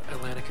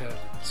Atlantica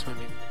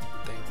swimming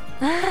thing.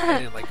 I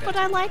didn't like that. But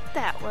I liked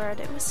that word.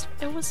 It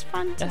was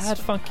fun to It had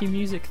funky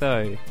music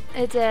though,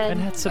 It did. and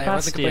had I wasn't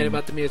complaining Sebastian.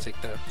 about the music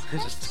though.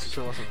 It's just the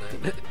controls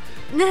on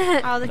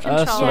that. Oh, the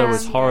controls. Ursula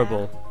was yeah.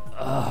 horrible.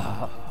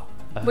 Ugh,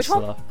 Which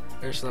one? Ursula.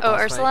 Ursula. Oh,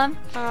 boss Ursula?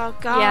 Oh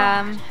God.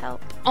 Yeah.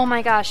 Help. Oh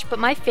my gosh, but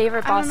my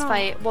favorite I don't boss know.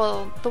 fight,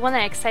 well, the one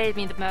that excited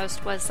me the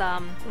most was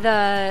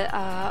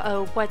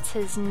what's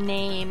his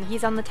name?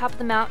 He's on the top of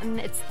the mountain.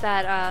 It's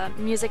that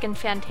Music and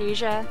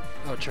Fantasia.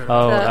 Oh, Chernobyl.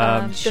 Oh,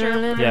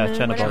 The, yeah,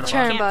 Chernobog. Chernobog.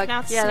 Can't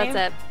pronounce Yeah, his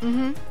that's it.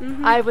 name.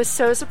 Mm-hmm. I was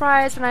so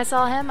surprised when I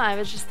saw him. I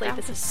was just like, That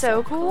this was is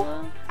so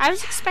cool. I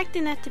was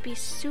expecting that to be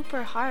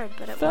super hard,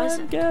 but it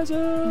wasn't.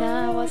 Fangasm.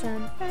 No, it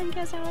wasn't.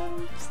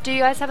 Fangasm. Do you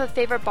guys have a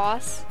favorite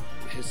boss?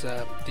 Is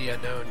the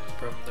unknown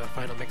from the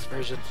Final Mix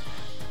version.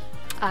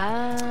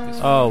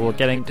 Oh, we're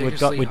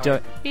Ridiculously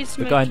hard.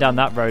 we're going down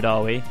that road,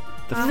 are we?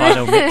 The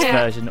final mix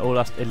version, all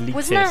us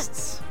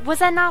elitists. Was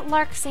that not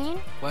Larxene?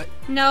 What?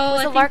 No, Was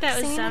I it think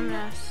that was Larxene?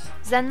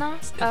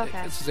 Zemnos. Xemnas?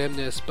 Okay. It's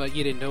Xemnas, but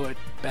you didn't know it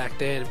back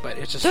then. But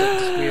it's just like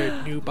this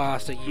weird new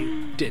boss that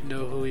you didn't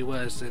know who he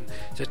was, and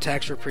his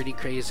attacks were pretty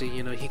crazy.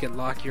 You know, he could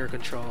lock your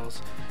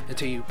controls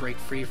until you break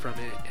free from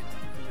it,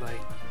 and like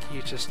he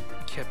just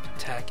kept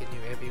attacking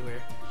you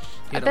everywhere.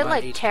 He A had bit lot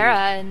of like HP.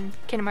 Terra in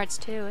Kingdom Hearts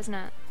 2, isn't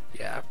it?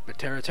 Yeah, but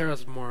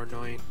Terra's more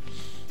annoying.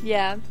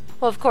 Yeah.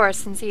 Well, of course,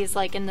 since he's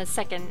like in the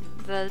second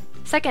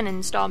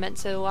installment,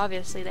 so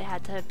obviously they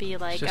had to be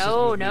like, just his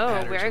oh movement no,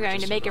 patterns we're were going to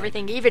just make annoying.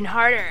 everything even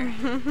harder.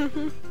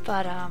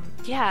 But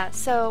yeah.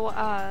 So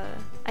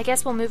I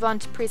guess we'll move on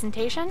to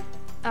presentation.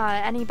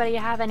 Anybody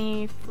have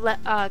any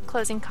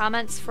closing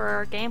comments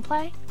for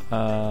gameplay?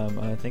 I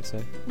don't think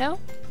so. No?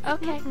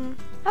 Okay.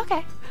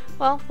 Okay.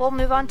 Well, we'll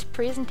move on to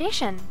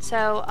presentation.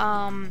 So,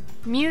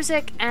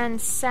 music and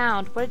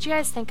sound. What did you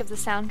guys think of the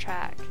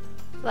soundtrack?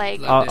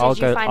 Like, Loved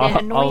did you find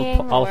it annoying?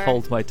 I'll or-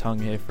 hold my tongue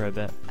here for a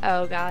bit.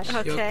 Oh gosh.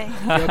 Okay.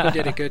 Yoko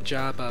did a good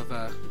job of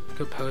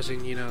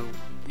composing, you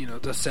know,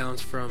 the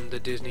sounds from the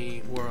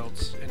Disney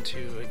worlds into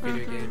a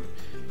video game.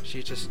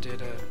 She just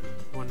did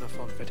a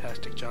wonderful and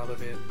fantastic job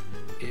of it.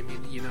 I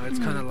mean, you know, it's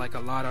kind of like a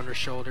lot on her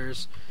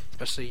shoulders,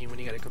 especially when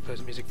you got to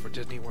compose music for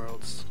Disney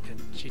worlds,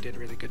 and she did a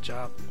really good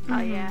job. Oh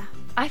yeah.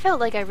 I felt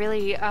like I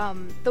really,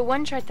 the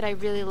one track that I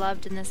really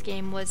loved in this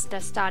game was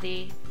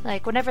Destati.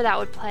 Like, whenever that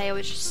would play, it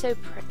was just so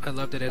pretty. I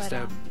loved it as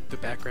But, the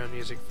background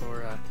music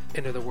for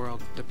End the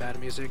World, the bad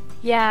music.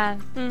 Yeah.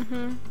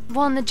 Mm-hmm.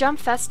 Well, in the Jump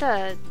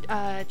Festa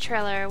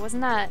trailer,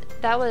 wasn't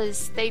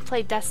they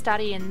played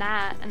Destati in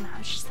that, and I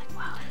was just like,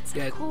 wow, that's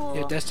so cool.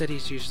 Yeah,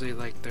 Destiny's usually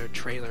like their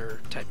trailer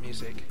type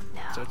music,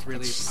 No, so it's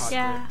really it's-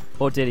 popular. Yeah.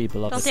 Or did he,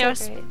 beloved? Don't they So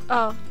also? great.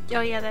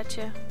 Oh yeah, that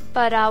too.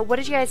 But what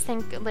did you guys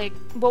think? Like,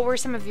 what were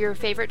some of your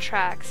favorite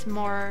tracks,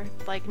 more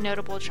like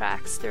notable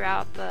tracks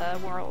throughout the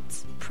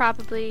worlds?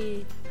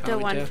 Probably the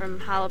Holly one Joe. from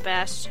Hollow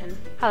Bastion.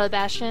 Hollow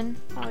Bastion.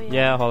 Oh yeah.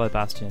 Yeah, Hollow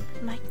Bastion.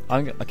 Like,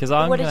 Because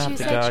I'm What going to did have you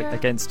to say, go Chiro?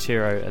 against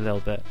Chiro a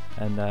little bit,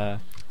 and Holly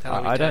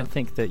I Joe. don't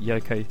think that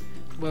Yoko.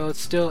 Well, it's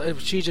still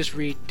she just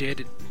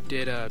did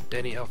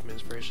Danny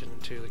Elfman's version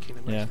to the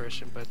Kingdom Hearts Yeah.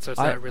 version, but so it's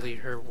I- not really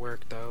her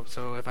work though.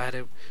 So if I had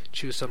to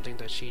choose something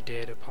that she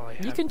did, it'd probably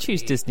have You can to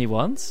choose be- Disney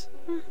ones.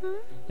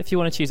 If you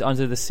want to choose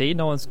Under the Sea,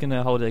 no one's going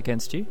to hold it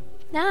against you.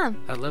 Yeah,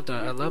 I love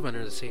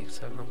Under the Sea,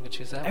 so I'm gonna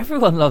choose that. one.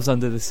 Everyone loves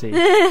Under the Sea.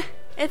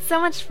 it's so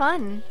much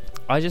fun.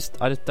 I just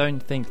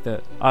don't think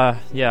that.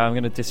 Yeah, I'm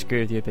going to disagree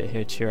with you a bit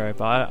here, Chiro,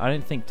 but I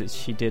don't think that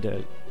she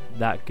did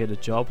that good a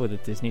job with the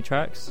Disney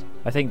tracks.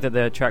 I think that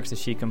the tracks that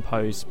she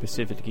composed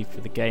specifically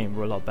for the game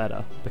were a lot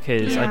better,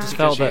 because I Yeah. just Because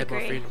felt she that had more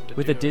freedom to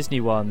with do the it.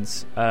 Disney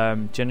ones,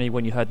 generally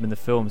when you heard them in the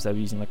films, they were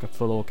using like a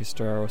full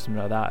orchestra or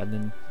something like that, and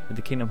then with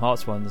the Kingdom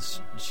Hearts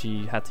ones,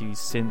 she had to use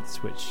synths,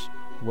 which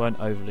weren't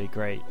overly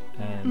great,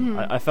 and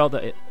Mhm. I felt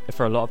that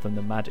for a lot of them,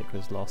 the magic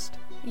was lost.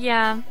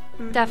 Yeah,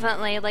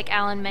 definitely. Like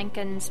Alan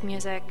Menken's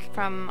music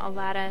from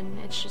Aladdin.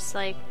 It's just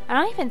like I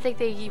don't even think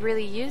they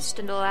really used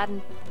an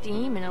Aladdin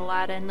theme in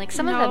Aladdin. Like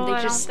some of them, No, they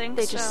I just don't think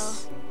they so.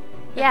 just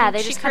I yeah, think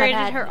they she just kind of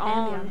created had her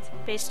own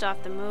ambience. based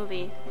off the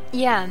movie.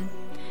 Yeah,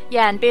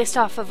 yeah, and based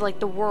off of like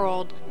the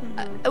world.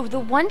 The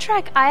one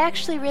track I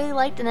actually really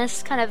liked, and this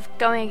is kind of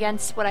going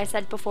against what I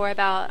said before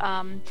about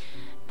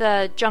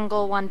the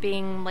jungle one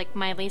being like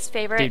my least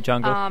favorite. Deep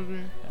Jungle.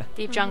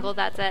 Deep Jungle.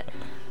 That's it.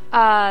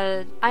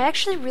 I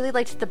actually really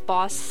liked the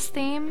boss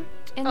theme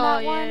in Oh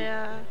that one.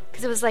 yeah.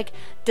 Because it was like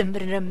and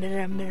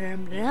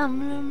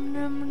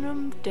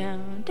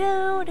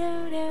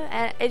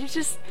it was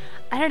just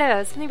I don't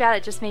know, something about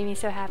it just made me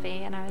so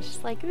happy, and I was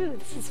just like, ooh,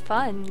 this is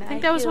fun. I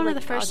think that was feel one of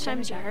like the first I'll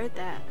times I jump heard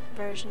that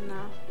version though.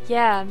 in.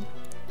 Yeah.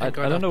 I And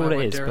going don't off know by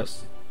what it is, but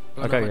Daryl's-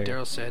 going Okay, off what yeah, yeah.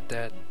 Daryl said,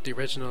 that the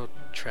original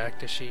track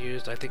that she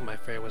used, I think my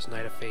favorite was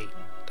Night of Fate,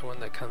 the one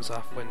that comes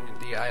off when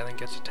the island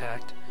gets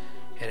attacked,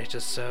 and it's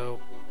just so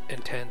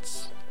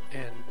intense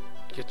and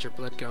gets your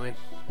blood going.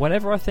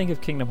 whenever I think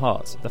of Kingdom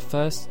Hearts, the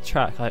first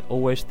track I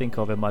always think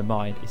of in my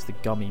mind is the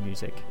Gummy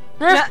music.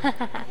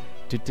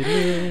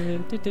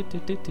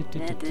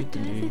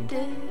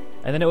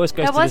 And then it always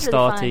goes That to the was really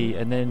Starty,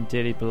 fun. and then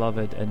Dearly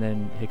Beloved, and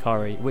then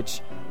Hikari,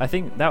 which I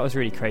think that was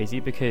really crazy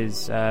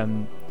because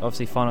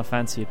obviously Final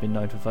Fantasy had been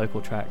known for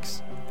vocal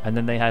tracks, and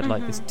then they had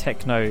like this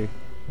techno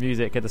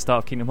music at the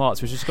start of Kingdom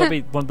Hearts, which has got to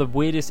be one of the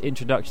weirdest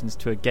introductions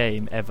to a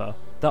game ever.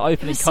 That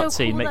opening was so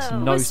cutscene cool, makes though.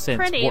 no it was sense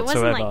pretty.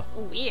 whatsoever. It wasn't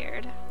like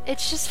weird.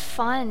 It's just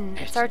fun.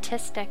 It's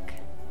artistic.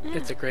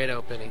 It's a great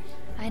opening.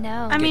 I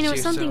know. I mean, Gets it was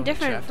you something so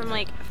different trapped from in it.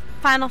 like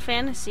Final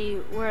Fantasy,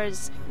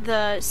 whereas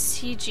the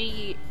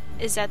CG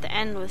is at the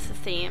end with the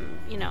theme,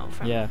 you know,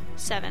 from Yeah.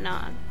 7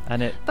 on.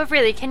 And it But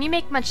really, can you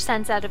make much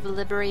sense out of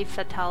Liberi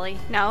Fatali?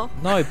 No.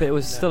 no, but it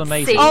was still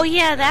amazing. See? Oh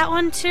yeah, that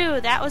one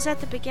too. That was at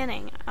the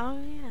beginning. Oh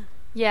yeah.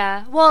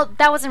 Yeah. Well,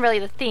 that wasn't really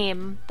the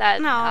theme.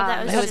 That No, that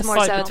it was They had was the more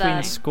fight so between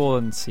the. Squall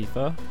and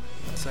Sifa.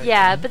 It's like,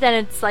 Yeah, but then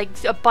it's like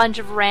a bunch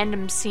of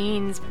random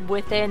scenes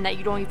within that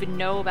you don't even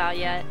know about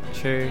yet.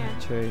 True, Yeah.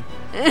 true.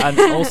 And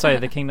also,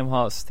 the Kingdom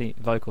Hearts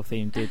vocal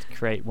theme did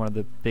create one of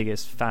the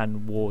biggest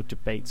fan war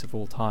debates of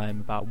all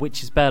time about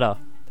which is better,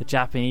 the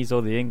Japanese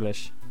or the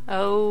English.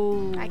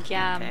 Oh, I can't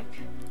yeah. pick.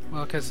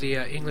 Well, because the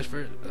English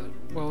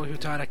well,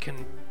 Hutada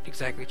can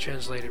exactly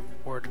translate it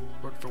word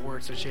for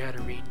word, so she had to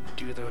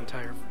redo the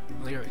entire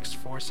lyrics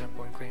for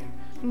Simple and Clean.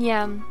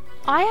 Yeah.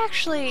 I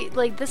actually,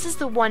 like, this is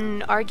the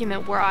one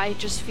argument where I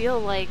just feel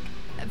like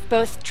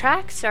both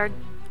tracks are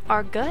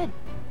good.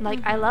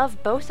 Like, I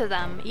love both of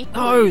them equally.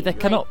 No, there Like,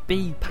 cannot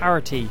be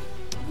parity.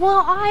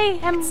 Well, I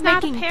am It's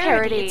not a making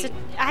parody.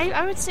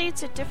 I would say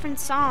it's a different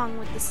song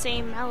with the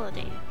same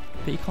melody.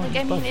 But you can't Like, use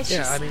I mean, both. it's Yeah,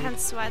 just I mean,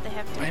 hence why they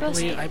have to. I both-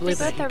 believe they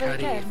that both are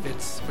really Hikari good.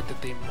 fits with the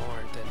theme more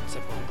than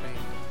Simple and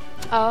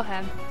Clean. Oh,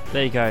 okay.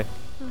 There you go.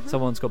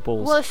 Someone's got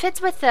balls. Well, it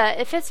fits with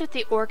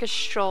the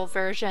orchestral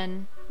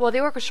version. Well, the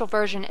orchestral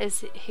version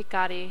is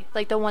Hikari,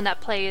 like the one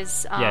that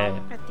plays Yeah.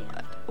 At the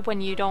end.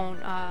 when you don't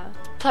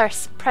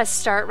press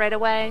start right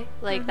away,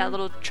 like that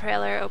little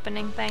trailer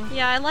opening thing.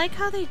 Yeah, I like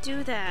how they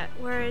do that.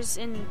 Whereas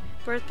in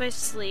Birth by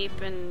Sleep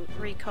and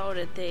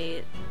Recoded,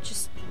 they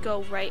just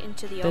go right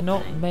into the They're opening.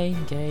 not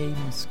main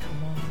games.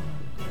 Come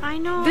on. I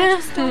know. I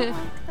just don't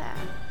like that.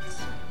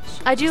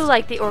 I do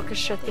like the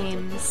orchestra They did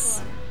themes.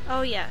 before.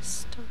 Oh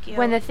yes, Tokyo.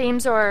 When the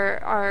themes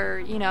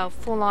are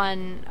full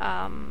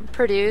on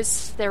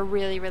produced, they're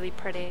really, really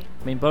pretty.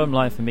 I mean, bottom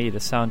line for me, the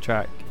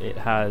soundtrack, it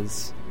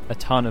has a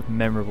ton of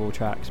memorable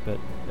tracks, but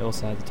it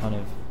also has a ton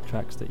of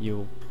tracks that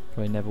you'll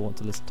probably never want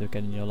to listen to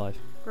again in your life.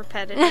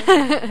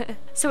 repetitive.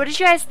 So what did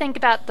you guys think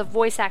about the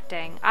voice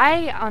acting?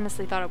 I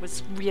honestly thought it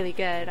was really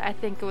good. I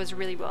think it was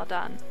really well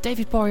done.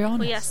 David Boreanaz.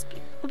 Well, yes.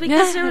 Well,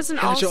 because there was an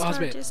Yeah, Joe all-star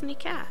Osment. Disney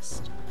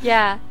cast.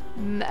 Yeah,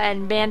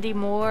 and Mandy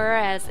Moore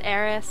as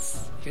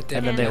Eris. You get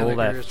And Devin then they all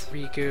Gallagher left. as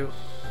Riku,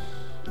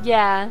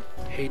 Yeah,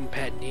 Hayden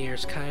Panettiere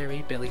as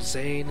Kyrie, Billy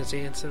Zane as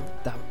Ansem.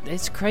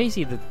 It's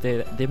crazy that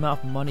the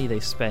amount of money they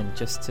spent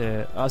just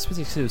to... I suppose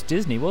because it was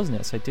Disney, wasn't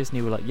it? So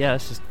Disney were like, yeah,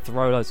 let's just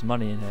throw loads of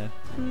money in here.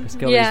 Let's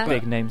get all Yeah. these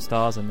big name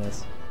stars in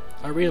this.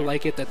 I really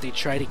like it that they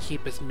try to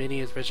keep as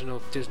many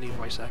original Disney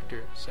voice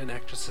actors and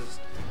actresses.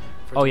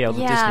 For Oh the- yeah, all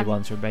the Yeah. Disney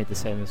ones were made the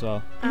same as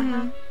well.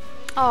 Uh-huh.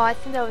 Oh, I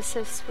think that was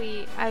so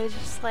sweet. I was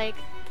just like,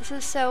 this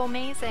is so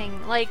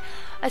amazing. Like,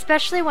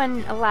 especially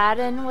when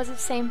Aladdin was the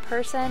same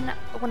person.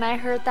 When I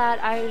heard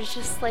that, I was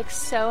just like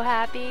so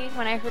happy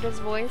when I heard his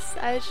voice.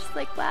 I was just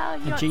like, wow,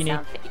 you The don't genie.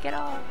 sound fake at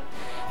all.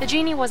 The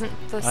genie wasn't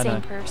the I same know.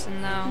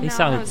 person though. He No,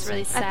 sounded that was the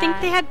really same. sad. I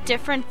think they had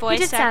different voice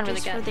did sound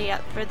actors really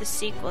for the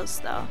sequels,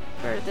 though.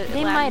 For the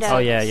They Aladdin might have. Oh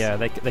yeah, sequels.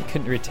 yeah. They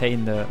couldn't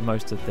retain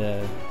most of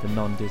the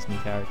non-Disney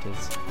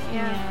characters.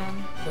 Yeah.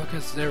 Well,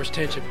 because there was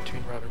tension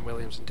between Robin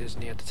Williams and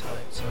Disney at the time,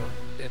 so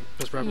it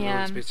was Robin Yeah.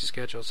 Williams' busy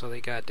schedule, so they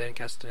got Dan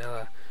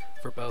Castanella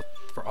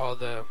for all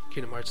the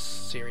Kingdom Hearts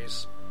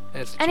series.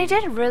 As the And he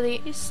genie. did a really,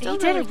 He's he still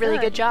did a really really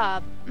good. good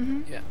job.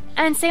 Yeah.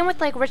 And same with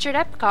like Richard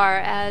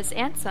Epcar as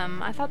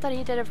Ansem. I thought that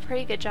he did a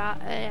pretty good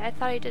job. I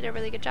thought he did a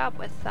really good job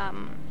with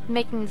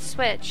making the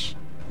switch,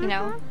 you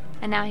know.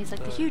 And now he's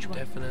like the huge one.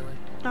 Definitely.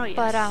 Oh yes.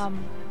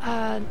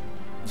 But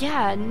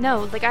yeah,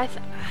 no, like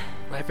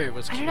My favorite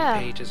was I don't Kevin know.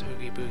 Page's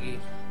Oogie Boogie.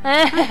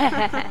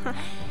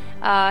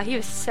 he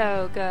was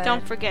so good.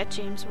 Don't forget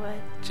James Wood.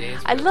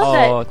 James. I Wood. love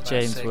Oh, that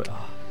James Classic. Wood.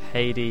 Oh,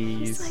 Hades.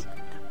 He's like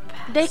the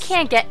best. they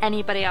can't get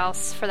anybody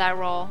else for that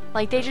role.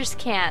 Like they just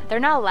can't. They're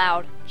not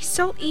allowed. He's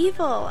so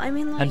evil. I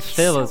mean, like And he's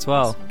Phil so as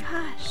well.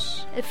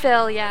 Gosh.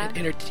 Phil, yeah.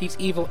 He's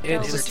evil and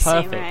Phil's is the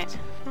same, perfect.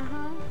 right?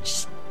 Uh-huh.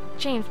 Just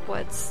James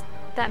Woods,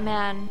 that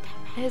man,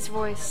 his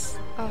voice.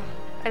 Oh,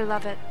 I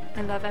love it.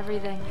 I love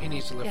everything. He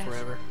needs to live Yes.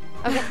 forever.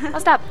 Okay, I'll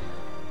stop.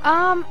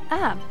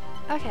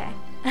 Okay.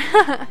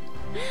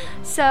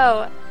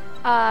 So,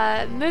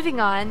 moving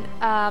on,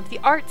 the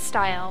art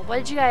style. What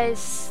did you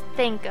guys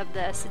think of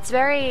this? It's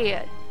very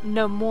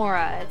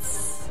Nomura.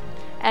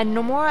 And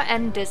Nomura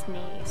and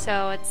Disney.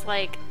 So it's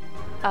like,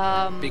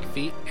 Big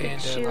feet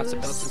and lots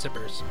of belts and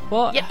zippers.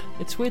 Well, Yeah.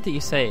 it's weird that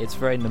you say it's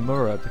very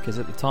Nomura because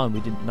at the time we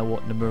didn't know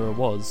what Nomura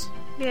was.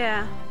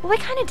 Yeah. Well,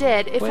 they kind of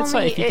did. If Well, it's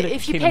only like if you look at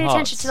if you Kingdom paid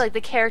attention Hearts. to like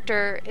the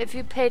character, if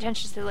you pay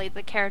attention to like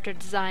the character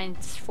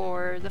designs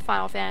for the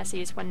Final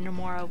Fantasies when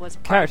Nomura was a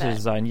part Character of it.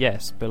 design,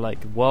 yes, but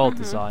like world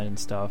design and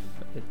stuff.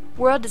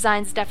 World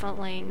designs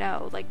definitely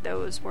no, like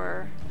those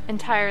were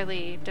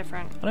entirely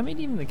different. And I mean,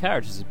 even the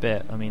characters a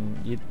bit. I mean,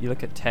 you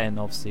look at 10,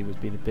 obviously,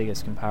 would be the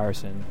biggest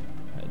comparison.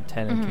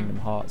 10 and Kingdom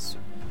Hearts.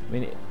 I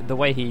mean, the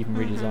way he even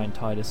redesigned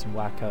Tidus and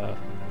Waka,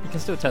 you can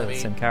still tell I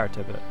it's the mean- same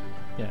character, but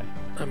yeah.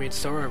 I mean,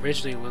 Sora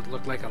originally would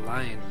look like a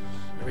lion.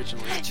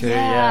 Originally. True,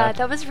 yeah, yeah.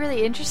 that was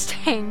really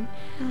interesting.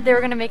 They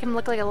were gonna make him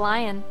look like a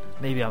lion.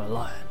 Maybe I'm a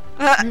lion.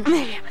 Maybe I'm a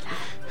lion.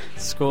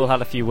 Squall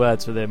had a few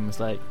words with him, was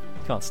like,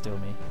 you can't steal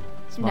me.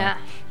 It's mine.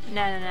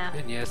 No.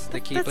 And yes, the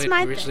That's Keyblade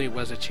my originally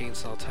was a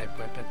chainsaw type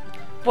weapon.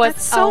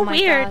 That's so oh my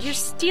weird. gosh. You're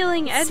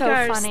stealing So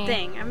Edgar's funny.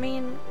 thing. I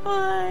mean,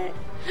 what?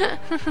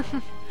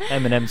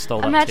 Eminem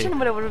stole that Imagine too.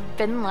 what it would have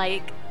been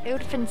like. It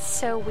would have been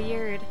so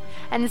weird,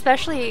 and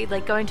especially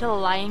like going to the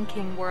Lion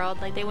King world.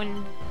 Like they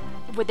wouldn't.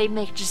 Would they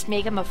just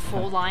make him a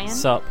full lion?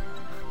 Sup?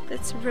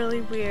 That's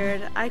really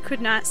weird. I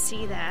could not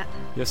see that.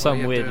 You're some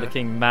you have weird to-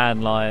 looking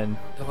man lion.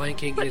 The Lion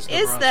King What is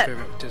is Nomura's that?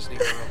 favorite Disney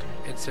world,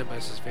 and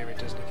Simba's his favorite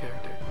Disney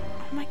character.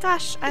 Oh my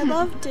gosh, I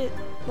loved it,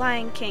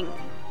 Lion King.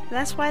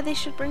 That's why they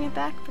should bring it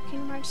back for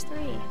Kingdom Hearts 3.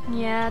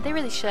 Yeah, they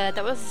really should.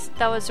 That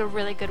was a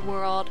really good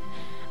world.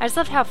 I just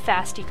loved how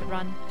fast he could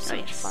run. So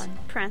much fun.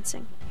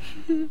 Prancing.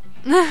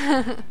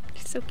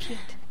 So cute.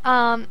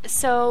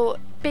 So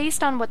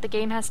based on what the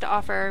game has to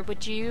offer,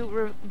 would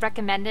you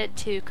recommend it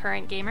to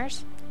current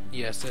gamers?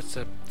 Yes, it's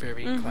a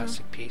very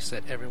classic piece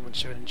that everyone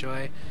should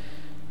enjoy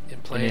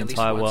and play the at least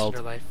entire once world.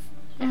 in their life.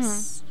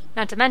 Yes.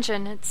 Not to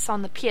mention, it's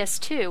on the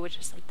PS2, which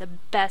is like the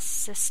best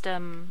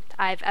system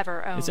I've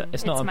ever owned.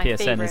 It's not on my PSN,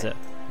 favorite. is it?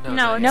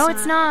 No, No, It's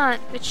it's not.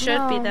 It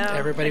should be, No. though.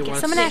 Everybody Like,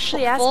 wants Someone to-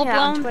 actually asked me that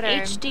on full-blown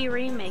Twitter. HD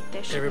remake.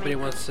 They should Everybody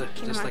make wants to,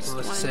 Kingdom just like Hearts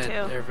Melissa 1 said,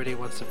 and 2. everybody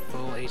wants a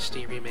full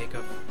HD remake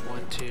of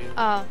 1, 2,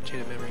 Oh,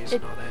 Chain of Memories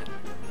it- and all that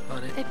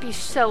on it. it'd be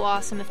so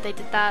awesome if they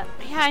did that.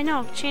 Yeah, I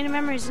know. Chain of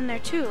Memories in there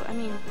too. I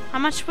mean, how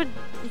much would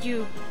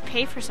you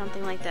pay for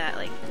something like that?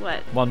 Like what?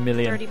 1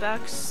 million. $30?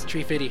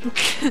 $350.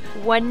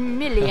 $1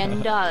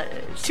 million.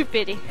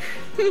 $250.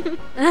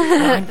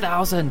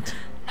 9,000.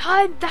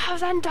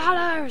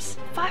 $9,000.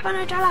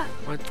 $500.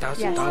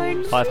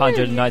 $1,000.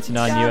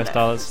 $599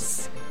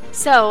 US.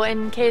 So,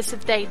 in case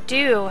if they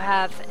do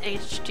have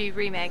HD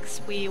remakes,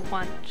 we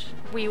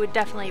would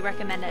definitely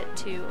recommend it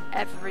to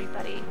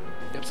everybody.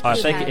 Yep.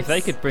 If they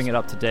Yes. could bring it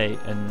up to date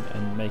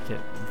and make it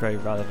very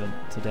relevant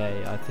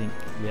today, I think,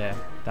 yeah,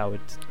 that would.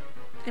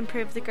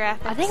 Improve the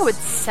graphics. I think it would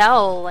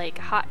sell like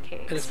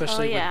hotcakes. And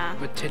especially yeah.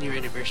 with 10-year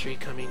anniversary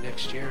coming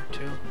next year,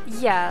 too.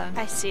 Yeah.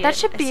 I see That it.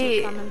 should I see it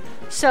be coming.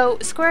 so.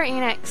 Square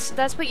Enix.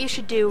 That's what you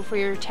should do for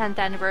your 10th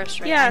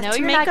anniversary. Yeah, I know to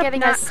you're make not up giving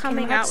not us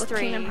coming Kingdom out Hearts with 3.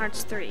 Kingdom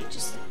Hearts 3.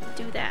 Just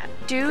do that.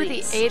 Do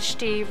please. the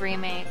HD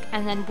remake,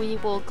 and then we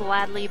will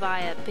gladly buy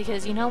it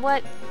because you know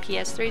what?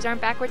 PS3s aren't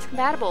backwards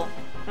compatible.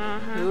 Uh-huh.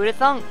 Who would have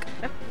thunk?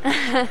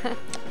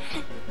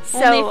 So,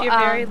 Only if you're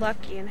very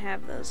lucky and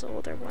have those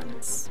older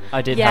ones.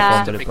 I did Yeah.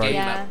 have one, but it broke.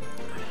 Yeah.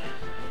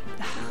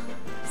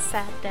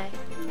 Sad day.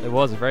 It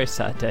was a very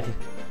sad day.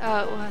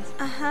 Oh, it was.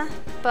 Uh-huh.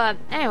 But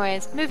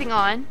anyways, moving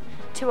on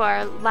to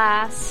our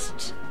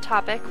last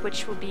topic,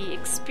 which will be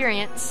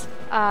experience.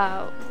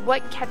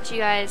 What kept you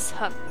guys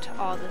hooked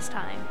all this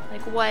time?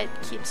 Like, what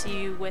keeps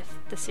you with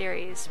the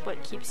series?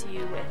 What keeps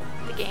you with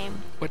the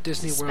game? What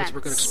Disney worlds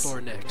we're going to Suspense.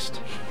 explore next?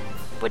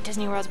 What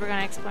Disney worlds we're going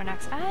to explore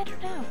next? I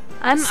don't know.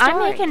 I'm story.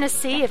 looking to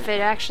see if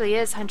it actually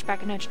is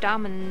Hunchback of Notre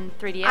Dame in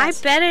 3DS. I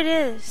bet it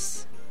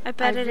is. I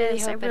bet it really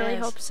is. I hope it really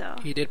is. hope so.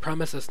 He did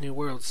promise us new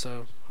worlds,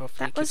 so hopefully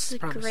That he keeps was his a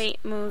promise.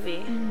 great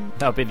movie.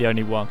 That'll be the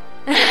only one.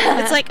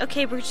 It's like,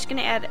 okay, we're just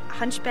gonna add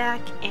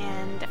Hunchback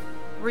and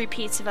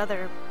repeats of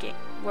other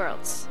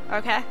worlds.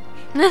 Okay?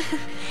 We're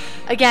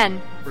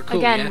cool,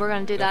 Again, yeah? we're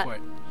going to do Go that. for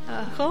it.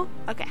 Cool?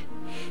 Okay.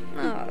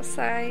 Oh,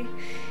 sorry.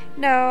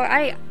 No,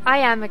 I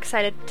am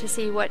excited to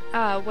see what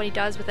he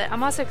does with it.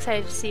 I'm also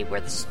excited to see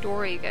where the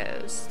story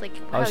goes. Like,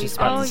 I was how just he's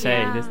about Oh, to say,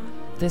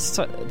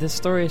 yeah. this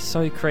story is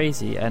so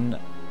crazy, and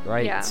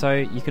right, Yeah. so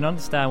you can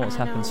understand what's I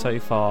happened know. so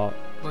far,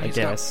 Well, I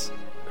guess.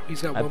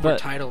 He's got one more but-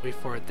 title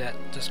before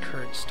this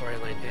current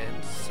storyline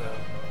ends, so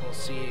we'll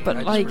see. But, I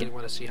just like, really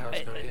want to see how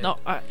it's going to end. No,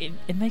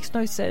 it makes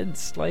no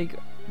sense. Like,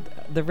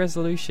 the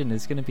resolution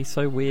is going to be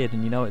so weird,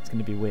 and you know it's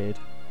going to be weird.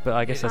 But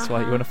I guess that's why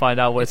you Uh-huh. want to find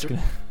out what it's It's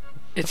going to.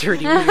 It's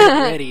already weird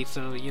already,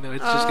 so, it's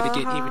just going to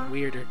get Uh-huh. even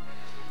weirder.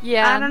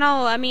 Yeah. I don't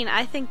know. I mean,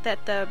 I think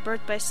that the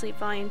Birth by Sleep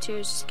Volume 2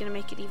 is just gonna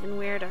make it even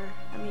weirder.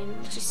 I mean,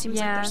 it just seems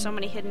like Yeah. there's so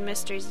many hidden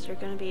mysteries that are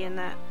gonna be in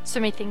that. So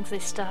many things they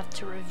still have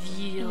to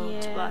reveal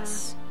to Yeah.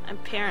 us.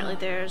 Apparently,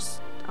 there's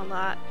a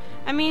lot.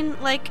 I mean,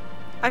 like,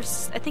 I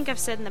think I've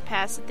said in the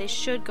past that they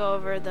should go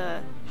over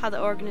how the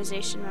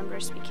organization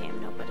members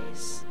became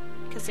nobodies,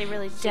 because they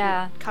really didn't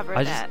Yeah. cover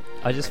I that.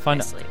 just Birth find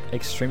by it Sleep.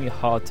 extremely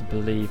hard to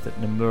believe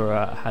that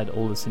Nomura had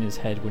all this in his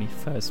head when he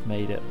first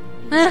made it.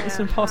 Yeah, It's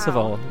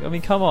impossible. how? I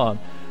mean, come on.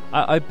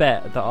 I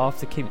bet that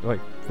after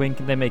when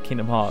they made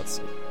Kingdom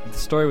Hearts, the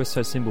story was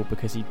so simple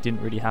because he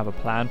didn't really have a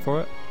plan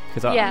for it.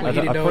 Because Yeah. Well,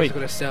 he didn't know it was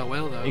going to sell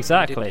well, though.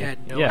 Exactly. He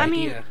had no Yeah. I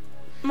mean, idea.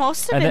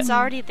 most of And it's then-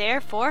 already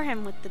there for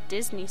him with the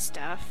Disney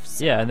stuff.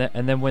 So. Yeah,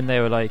 and then when they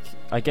were like,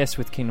 I guess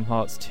with Kingdom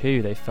Hearts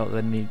 2, they felt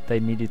they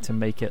needed to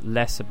make it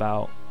less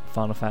about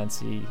Final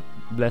Fantasy,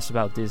 less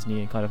about Disney,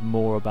 and kind of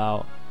more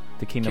about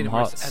the Kingdom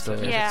Hearts as story.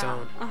 its Yeah.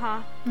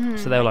 own. Mhm,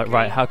 So they were I like,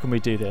 right, agree. how can we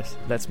do this?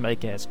 Let's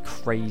make it as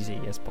crazy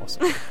as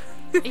possible.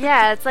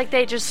 Yeah, it's like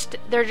they're just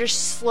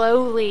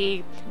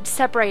slowly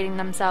separating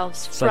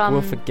themselves It's from like,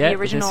 we'll forget the that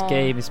original. this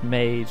game is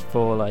made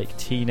for like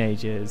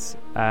teenagers,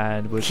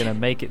 and we're going to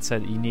make it so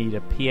that you need a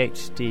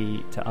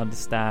PhD to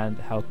understand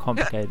how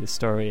complicated the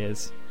story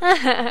is.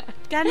 Gotta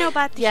know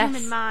about the Yes.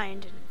 human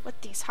mind and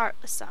what these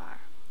heartless are.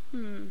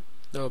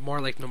 No, more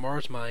like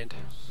Nomura's mind.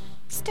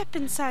 Step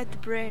inside the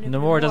brain of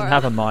Nomura doesn't Nomura.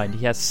 have a mind.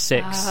 He has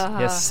 6. He Ah.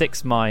 has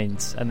 6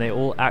 minds, and they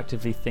all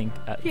actively think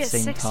at He the has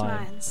same 6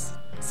 time. minds.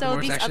 So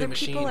Nomora's these actually other a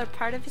machine. people are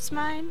part of his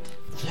mind?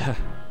 Yeah.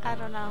 I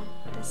don't know.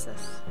 What is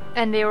this?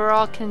 And they were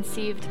all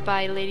conceived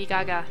by Lady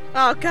Gaga.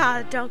 Oh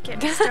god, don't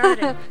get me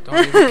started.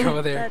 Don't even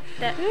go there.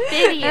 that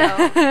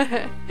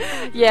video.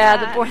 Yeah,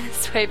 the God. Born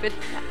This Way, but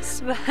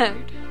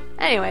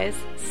anyways,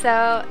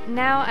 so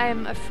now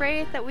I'm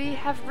afraid that we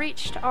have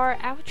reached our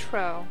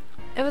outro.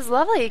 It was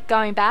lovely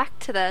going back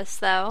to this,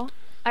 though.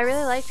 I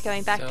really liked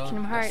going back to So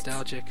Kingdom Hearts.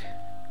 nostalgic.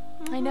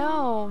 I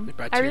know. It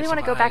brought I tears really to want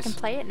to my go back eyes. and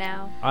play it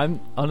now. I'm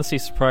honestly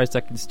surprised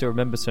I can still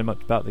remember so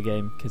much about the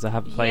game, because I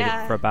haven't played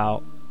Yeah. it for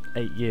about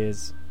 8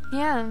 years.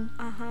 Yeah,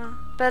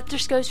 but that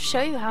just goes to show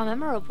you how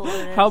memorable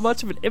it is. How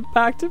much of an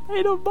impact it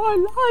made on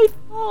my life!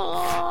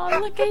 Oh,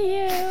 look at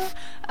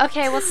you.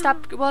 Okay, we'll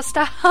stop. We'll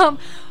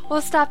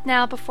stop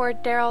now before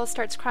Daryl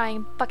starts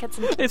crying buckets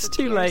and buckets It's of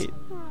too tears. late.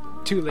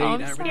 Too late. Oh, I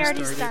I'm already He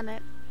already started. done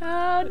it.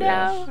 Oh no.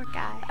 Yeah. Poor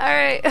guy. All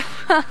right.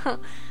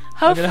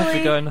 I'm gonna have to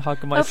Hopefully. go and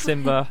hug my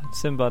hopefully-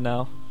 Simba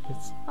now. I need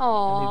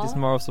this Aw.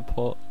 moral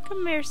support.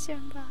 Come here,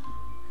 Simba.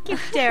 Give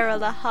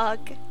Daryl a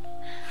hug.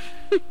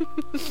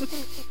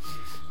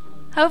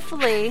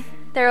 Hopefully,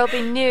 there will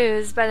be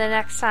news by the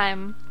next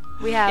time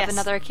we have Yes.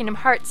 another Kingdom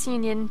Hearts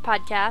Union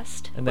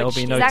podcast, And there will which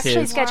be is no actually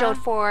tears. scheduled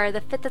for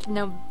the 5th of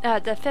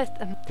The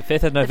 5th of the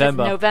 5th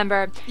November. of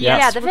November. Yes.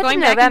 Yeah, the We're 5th going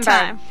of back in November.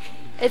 time.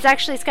 It's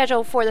actually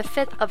scheduled for the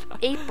 5th of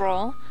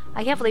April.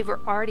 I can't believe we're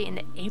already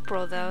into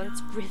April, though.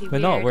 It's really We're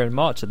weird. not. We're in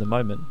March at the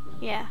moment.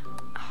 Yeah.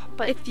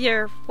 But If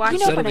you're watching,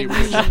 know what Suddenly I we're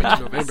mean. jumping to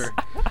November.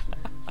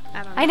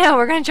 I don't know. I know,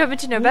 we're going to jump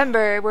into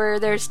November where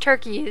there's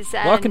turkeys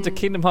and Welcome to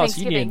Kingdom Hearts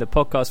Union, Thanksgiving. the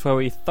podcast where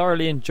we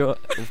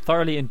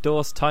thoroughly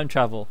endorse time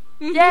travel.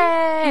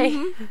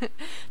 Yay!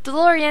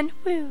 DeLorean,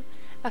 woo!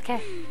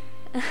 Okay.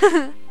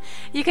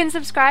 You can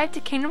subscribe to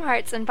Kingdom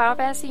Hearts and Final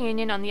Fantasy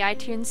Union on the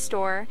iTunes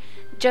Store.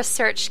 Just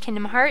search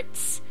Kingdom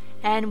Hearts,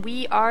 and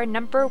we are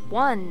number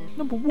 1.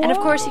 And of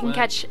course, you can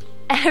catch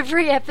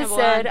every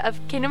episode of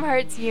Kingdom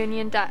Hearts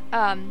Union.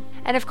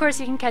 And of course,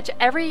 you can catch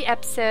every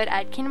episode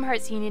at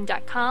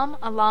KingdomHeartsUnion.com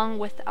along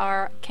with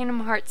our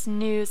Kingdom Hearts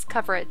news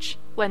coverage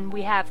when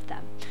we have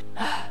them.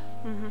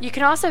 You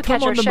can also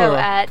catch Come our on, show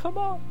Nomura. at. Come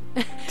on.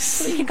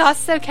 You can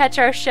also catch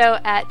our show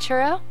at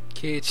Churro.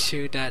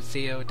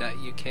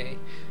 Kidshoe.co.uk.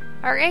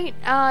 Alright,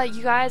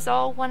 you guys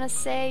all want to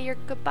say your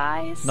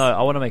goodbyes? No,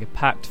 I want to make a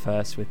pact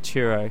first with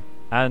Churro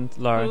and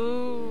Lauren.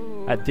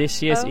 Ooh. At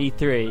this year's Oh.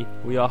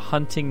 E3, we are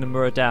hunting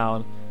Nomura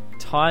down,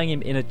 tying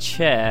him in a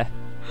chair,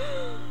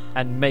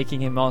 and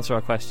making him answer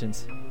our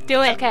questions.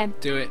 Do it. Okay,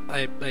 Do it. I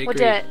agree. we'll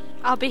do it.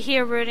 I'll be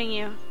here rooting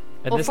you.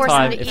 And We'll this force him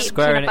time, to if eat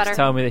Square peanut Enix butter.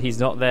 tell me that he's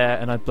not there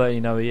and I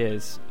blatantly know he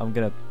is, I'm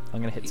gonna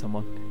hit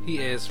someone. He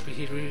is.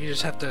 We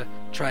just have to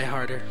try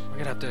harder. We're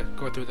gonna have to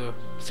go through the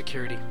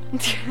security.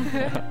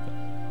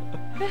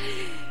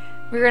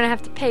 We're gonna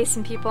have to pay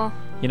some people.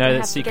 You know We'll that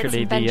have to get secretly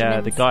some the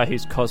Benjamins. guy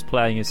who's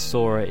cosplaying as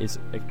Sora is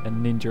a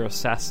ninja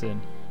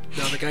assassin.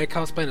 No, the guy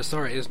cosplaying as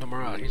Sora is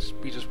Nomura.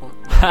 We just won't.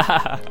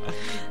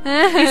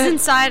 He's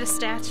inside a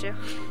statue.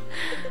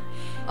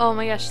 Oh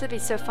my gosh, that'd be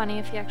so funny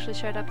if he actually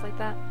showed up like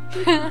that.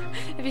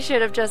 If he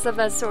showed up dressed up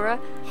as Sora.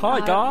 Hi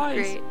That'd be guys.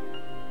 great.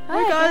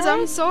 Hi guys,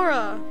 I'm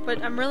Sora,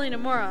 but I'm really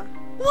Nomura.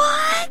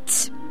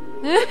 What?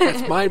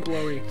 That's mind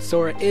blowing.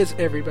 Sora is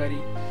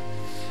everybody.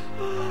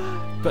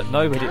 But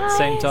nobody at the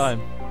same Guys.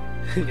 time.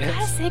 You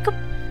Yes.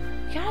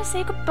 gotta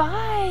say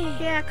goodbye.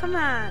 Yeah, come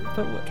on.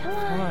 But Come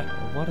on. right,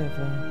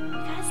 whatever. We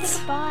gotta say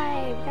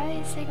goodbye. We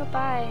gotta say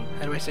goodbye.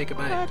 How do I say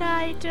goodbye? But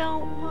I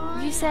don't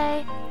want. You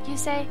say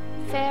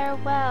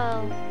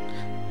farewell.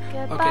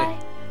 Goodbye.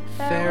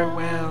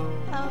 Farewell.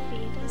 Auf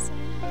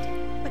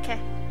Wiedersehen. Okay,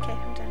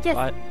 I'm done.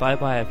 Yes. Bye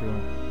bye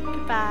everyone.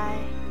 Goodbye.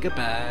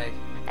 Goodbye.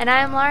 And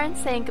I am Lauren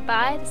saying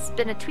goodbye. This has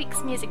been a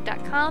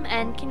TweaksMusic.com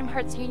and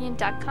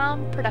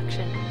KingdomHeartsUnion.com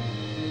production.